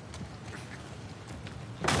 Thanks.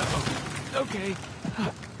 Okay.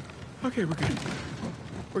 Okay, we're good.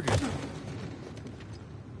 We're good.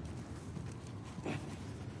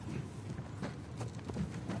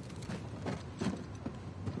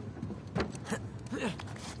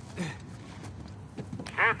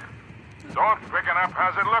 Kid, door's picking up.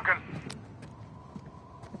 How's it looking?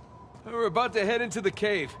 We're about to head into the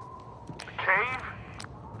cave. The cave?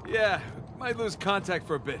 Yeah, might lose contact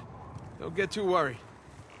for a bit. Don't get too worried.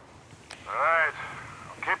 All right.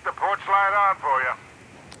 I'll keep the porch light on for you.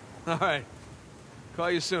 All right.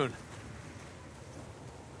 Call you soon.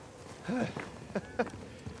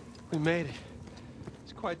 We made it.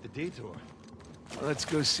 It's quite the detour. Let's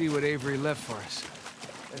go see what Avery left for us.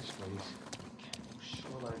 Yes, please.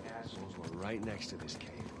 Shoreline assholes were right next to this cave.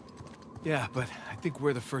 Yeah, but I think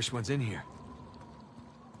we're the first ones in here.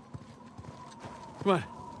 Come on.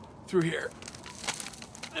 Through here.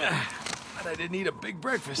 But I didn't eat a big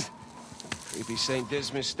breakfast. Creepy St.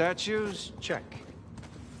 Dismas statues? Check.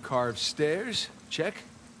 Carved stairs? Check.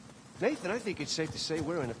 Nathan, I think it's safe to say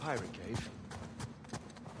we're in a pirate cave.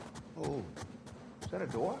 Oh, is that a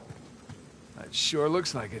door? It sure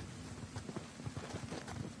looks like it.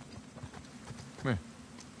 Come here.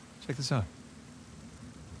 Check this out.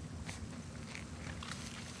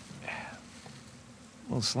 A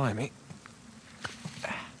little slimy.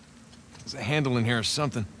 There's a handle in here or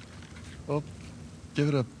something. Well, give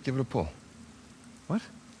it a pull. What?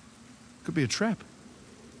 Could be a trap.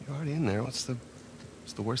 You're already in there. What's the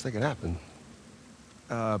worst that could happen?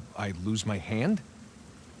 I lose my hand?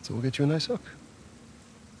 So we'll get you a nice hook.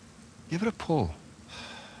 Give it a pull.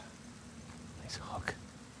 Nice hook.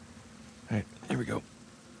 All right, here we go.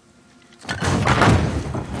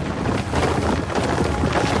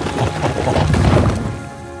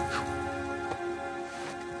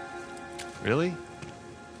 Really?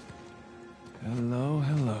 Hello,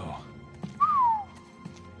 hello.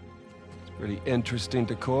 It's pretty interesting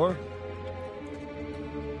decor.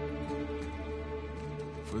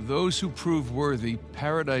 For those who prove worthy,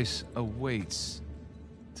 paradise awaits.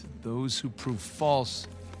 To those who prove false,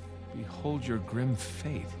 behold your grim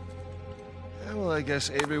fate. Yeah, well, I guess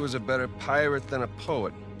Avery was a better pirate than a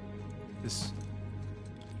poet. This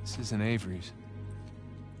isn't Avery's.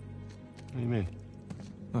 What do you mean?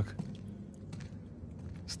 Look.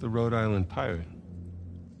 It's the Rhode Island pirate.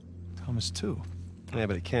 Thomas Tew. Yeah,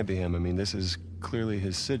 but it can't be him. I mean, this is clearly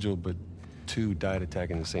his sigil, but Tew died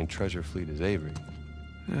attacking the same treasure fleet as Avery.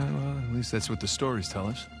 Yeah, well, at least that's what the stories tell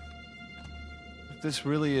us. If this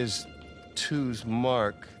really is Tew's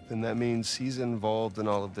mark, then that means he's involved in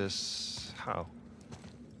all of this. How?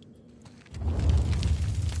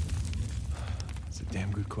 That's a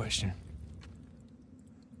damn good question.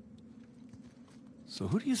 So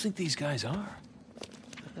who do you think these guys are?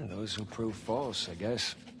 Those who prove false, I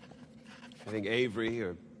guess. I think Avery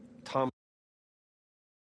or